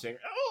no to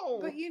oh.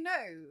 But you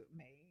know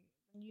me.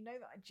 You know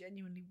that I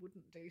genuinely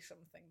wouldn't do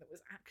something that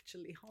was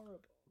actually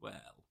horrible.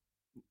 Well,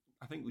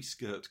 I think we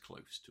skirt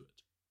close to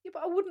it. Yeah,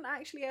 but I wouldn't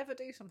actually ever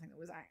do something that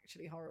was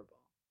actually horrible.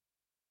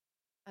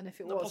 And if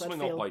it was,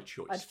 not by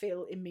choice. I'd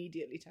feel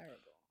immediately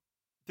terrible.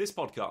 This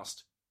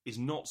podcast is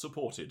not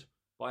supported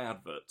by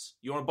adverts.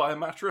 You want to buy a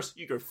mattress?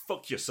 You go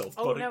fuck yourself,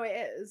 buddy. Oh, no, it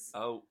is.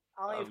 Oh.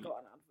 I've got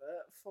an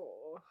advert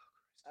for...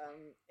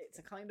 it's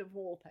a kind of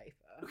wallpaper.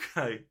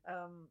 Okay.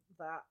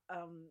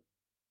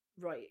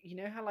 Right, you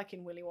know how like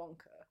in Willy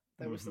Wonka,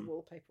 there was the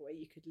wallpaper where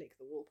you could lick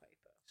the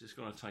wallpaper? Is this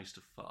going to taste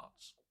of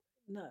farts?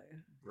 No.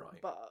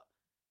 Right. But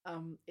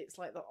it's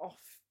like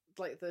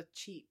the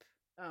cheap...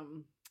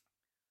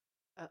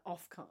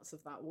 offcuts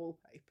of that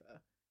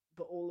wallpaper,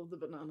 but all of the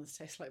bananas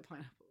taste like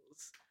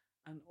pineapples,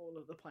 and all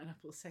of the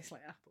pineapples taste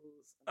like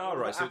apples. Oh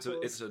right, so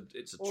it's a all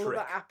trick. All of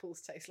the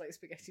apples taste like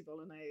spaghetti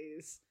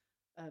bolognese,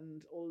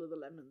 and all of the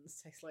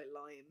lemons taste like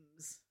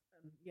limes,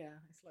 And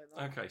it's like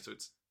that. Okay,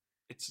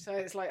 so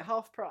it's like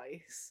half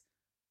price,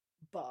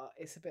 but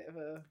it's a bit of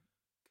a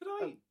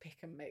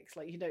pick and mix.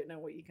 Like you don't know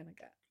what you're gonna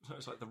get. So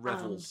it's like the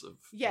Revels of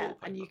wallpaper.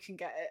 And you can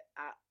get it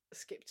at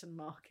Skipton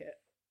Market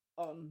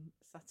on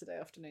Saturday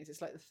afternoons.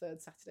 It's like the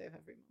third Saturday of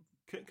every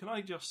month. Can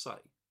I just say,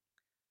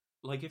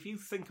 like, if you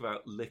think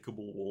about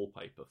lickable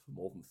wallpaper for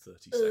more than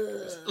 30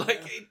 seconds,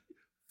 like, it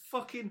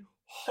fucking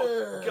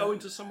going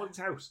to someone's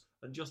house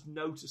and just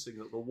noticing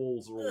that the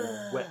walls are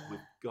all wet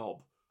with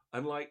gob,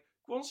 and like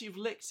once you've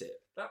licked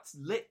it, that's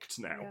licked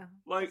now. Yeah,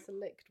 like it's a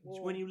licked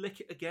wall. When you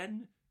lick it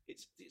again,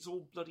 it's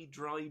all bloody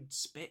dried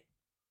spit.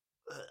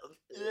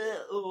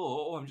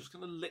 Oh, I'm just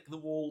going to lick the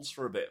walls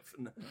for a bit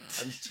and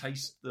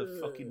taste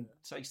the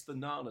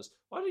nanas.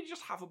 Why don't you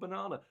just have a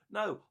banana?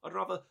 No, I'd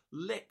rather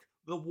lick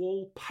the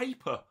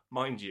wallpaper,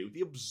 mind you,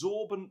 the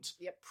absorbent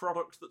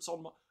product that's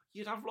on my...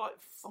 You'd have, like,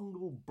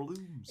 fungal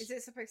blooms. Is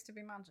it supposed to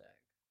be magic?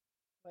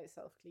 Like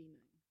self-cleaning?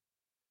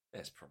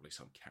 There's probably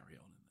some carry-on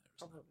in there,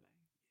 isn't Probably.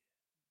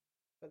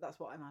 But that's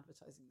what I'm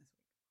advertising this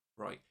week.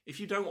 Right. If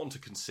you don't want to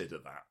consider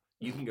that,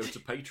 you can go to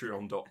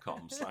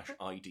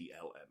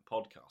patreon.com/IDLM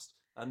podcast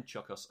and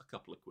chuck us a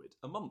couple of quid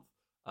a month.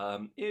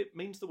 It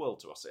means the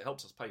world to us. It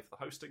helps us pay for the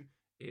hosting.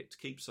 It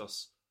keeps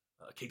us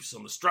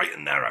on the straight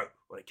and narrow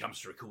when it comes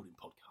to recording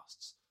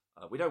podcasts.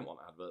 We don't want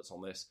adverts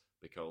on this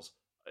because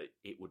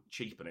it would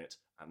cheapen it,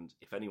 and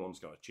if anyone's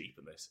going to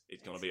cheapen this,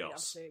 it's going to be us.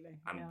 Absolutely.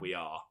 And we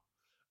are.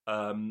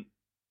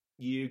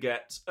 You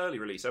get early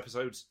release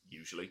episodes,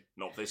 usually,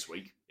 not this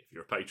week, if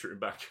you're a Patreon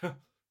backer.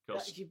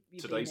 Because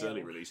today's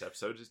early release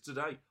episode is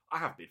today. I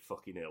have been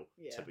fucking ill,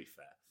 to be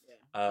fair. Yeah.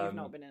 You've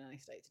not been in any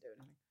state to do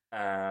anything.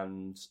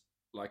 And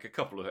like a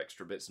couple of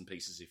extra bits and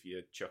pieces if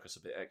you chuck us a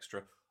bit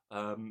extra.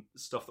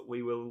 Stuff that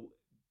we will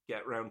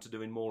get round to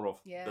doing more of.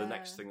 Yeah. The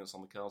next thing that's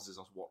on the cards is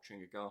us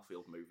watching a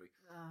Garfield movie,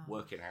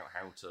 working out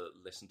how to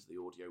listen to the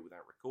audio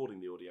without recording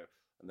the audio,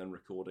 and then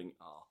recording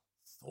our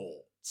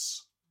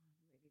thoughts. I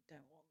really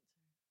don't want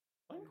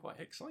to. I'm quite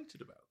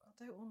excited about that.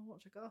 I don't want to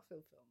watch a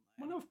Garfield film,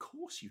 though. Well, no, of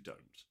course you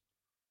don't.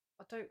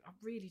 I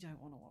really don't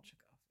want to watch a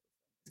Garfield film.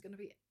 It's going to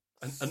be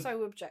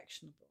so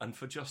objectionable. And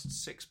for just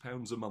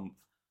 £6 a month,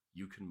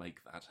 you can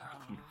make that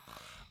happen.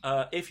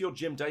 If you're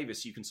Jim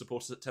Davis, you can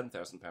support us at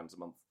 £10,000 a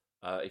month.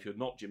 If you're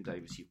not Jim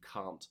Davis, you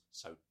can't,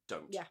 so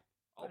don't. Yeah.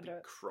 I'll be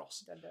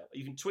cross. Don't do it.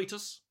 You can tweet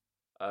us,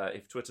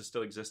 if Twitter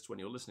still exists when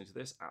you're listening to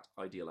this, at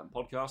IDLM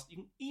Podcast. You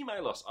can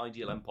email us,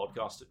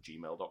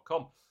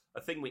 idlmpodcast@gmail.com.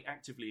 A thing we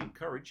actively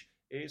encourage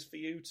is for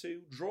you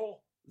to draw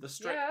the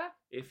strip. Yeah.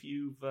 If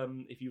you've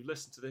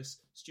listened to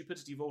this,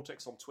 Stupidity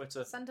Vortex on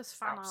Twitter, send us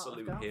fan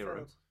absolute art of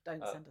hero.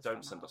 Garfield.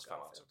 Don't send us fan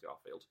art of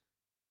Garfield.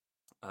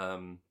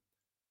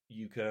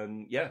 You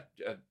can,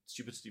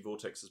 Stupidity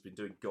Vortex has been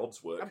doing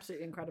God's work.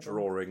 Absolutely incredible.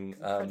 Drawing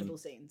incredible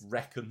scenes.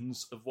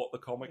 Reckons of what the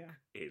comic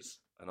is,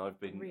 and I've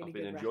been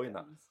enjoying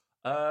reckons.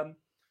 that.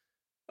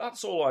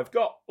 That's all I've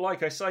got.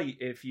 Like I say,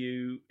 if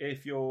you're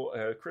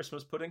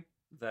Christmas pudding,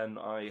 then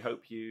I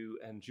hope you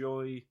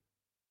enjoy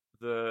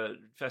the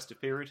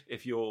festive period.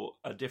 If you're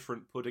a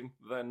different pudding,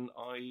 then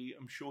I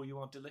am sure you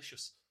are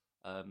delicious.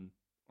 I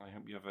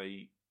hope you have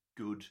a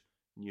good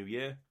New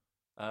Year,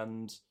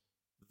 and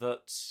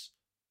that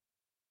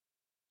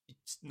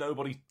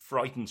nobody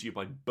frightens you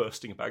by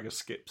bursting a bag of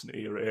skips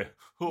near your ear.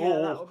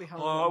 That would be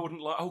horrible. I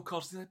wouldn't like. Oh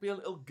God, there'd be a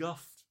little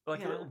guff, a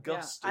little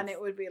gust, and it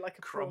would be like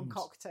a prawn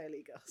crumbs.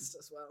 cocktaily gust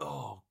as well.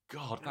 Oh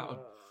God,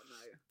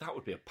 that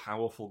would be a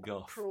powerful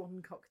guff.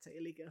 Prawn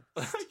cocktaily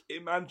gust.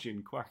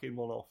 Imagine quacking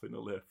one off in a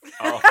lift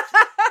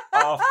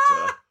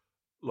after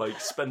like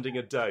spending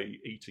a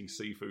day eating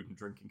seafood and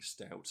drinking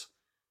stout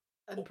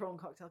and prawn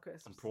cocktail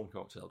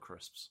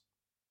crisps.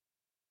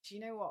 Do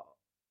you know what?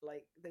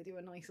 Like, they do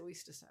a nice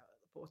oyster stout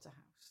at the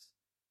Porterhouse,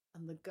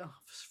 and the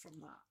guffs from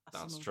that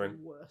are some of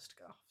the worst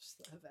guffs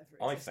that have ever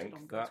existed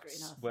on God's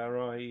green earth. Where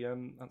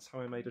that's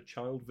how I made a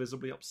child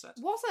visibly upset.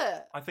 Was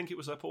it? I think it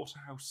was a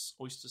Porterhouse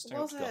oyster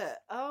stout. Was guff. it?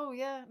 Oh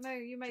yeah, no,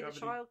 you made a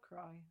child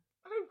cry.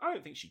 I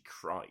don't think she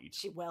cried.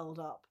 She welled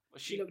up.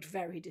 She looked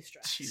very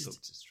distressed. She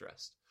looked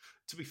distressed.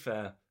 To be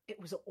fair, it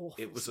was an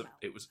awful. It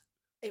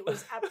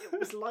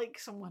was like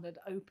someone had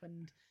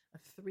opened a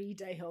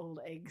 3-day-old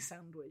egg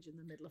sandwich in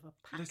the middle of a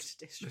packed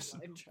district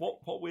line train.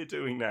 What we're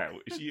doing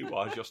now is you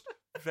are just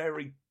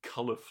very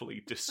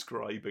colourfully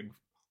describing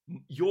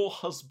your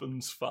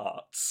husband's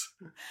farts.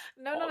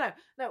 No.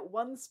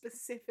 One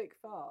specific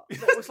fart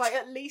that was like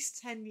at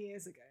least 10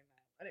 years ago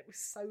now, and it was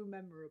so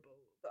memorable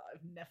that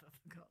I've never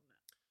forgotten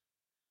it.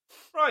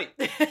 Right.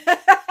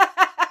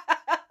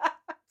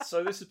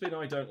 So this has been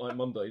I Don't Like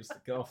Mondays,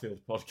 the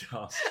Garfield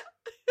podcast.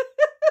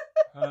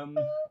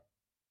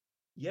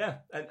 Yeah,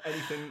 and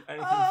anything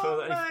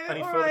further?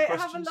 Any further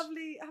questions?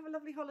 Have a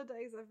lovely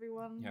holidays,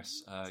 everyone.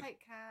 Yes.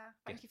 Take care.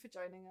 Thank you for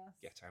joining us.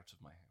 Get out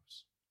of my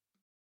house.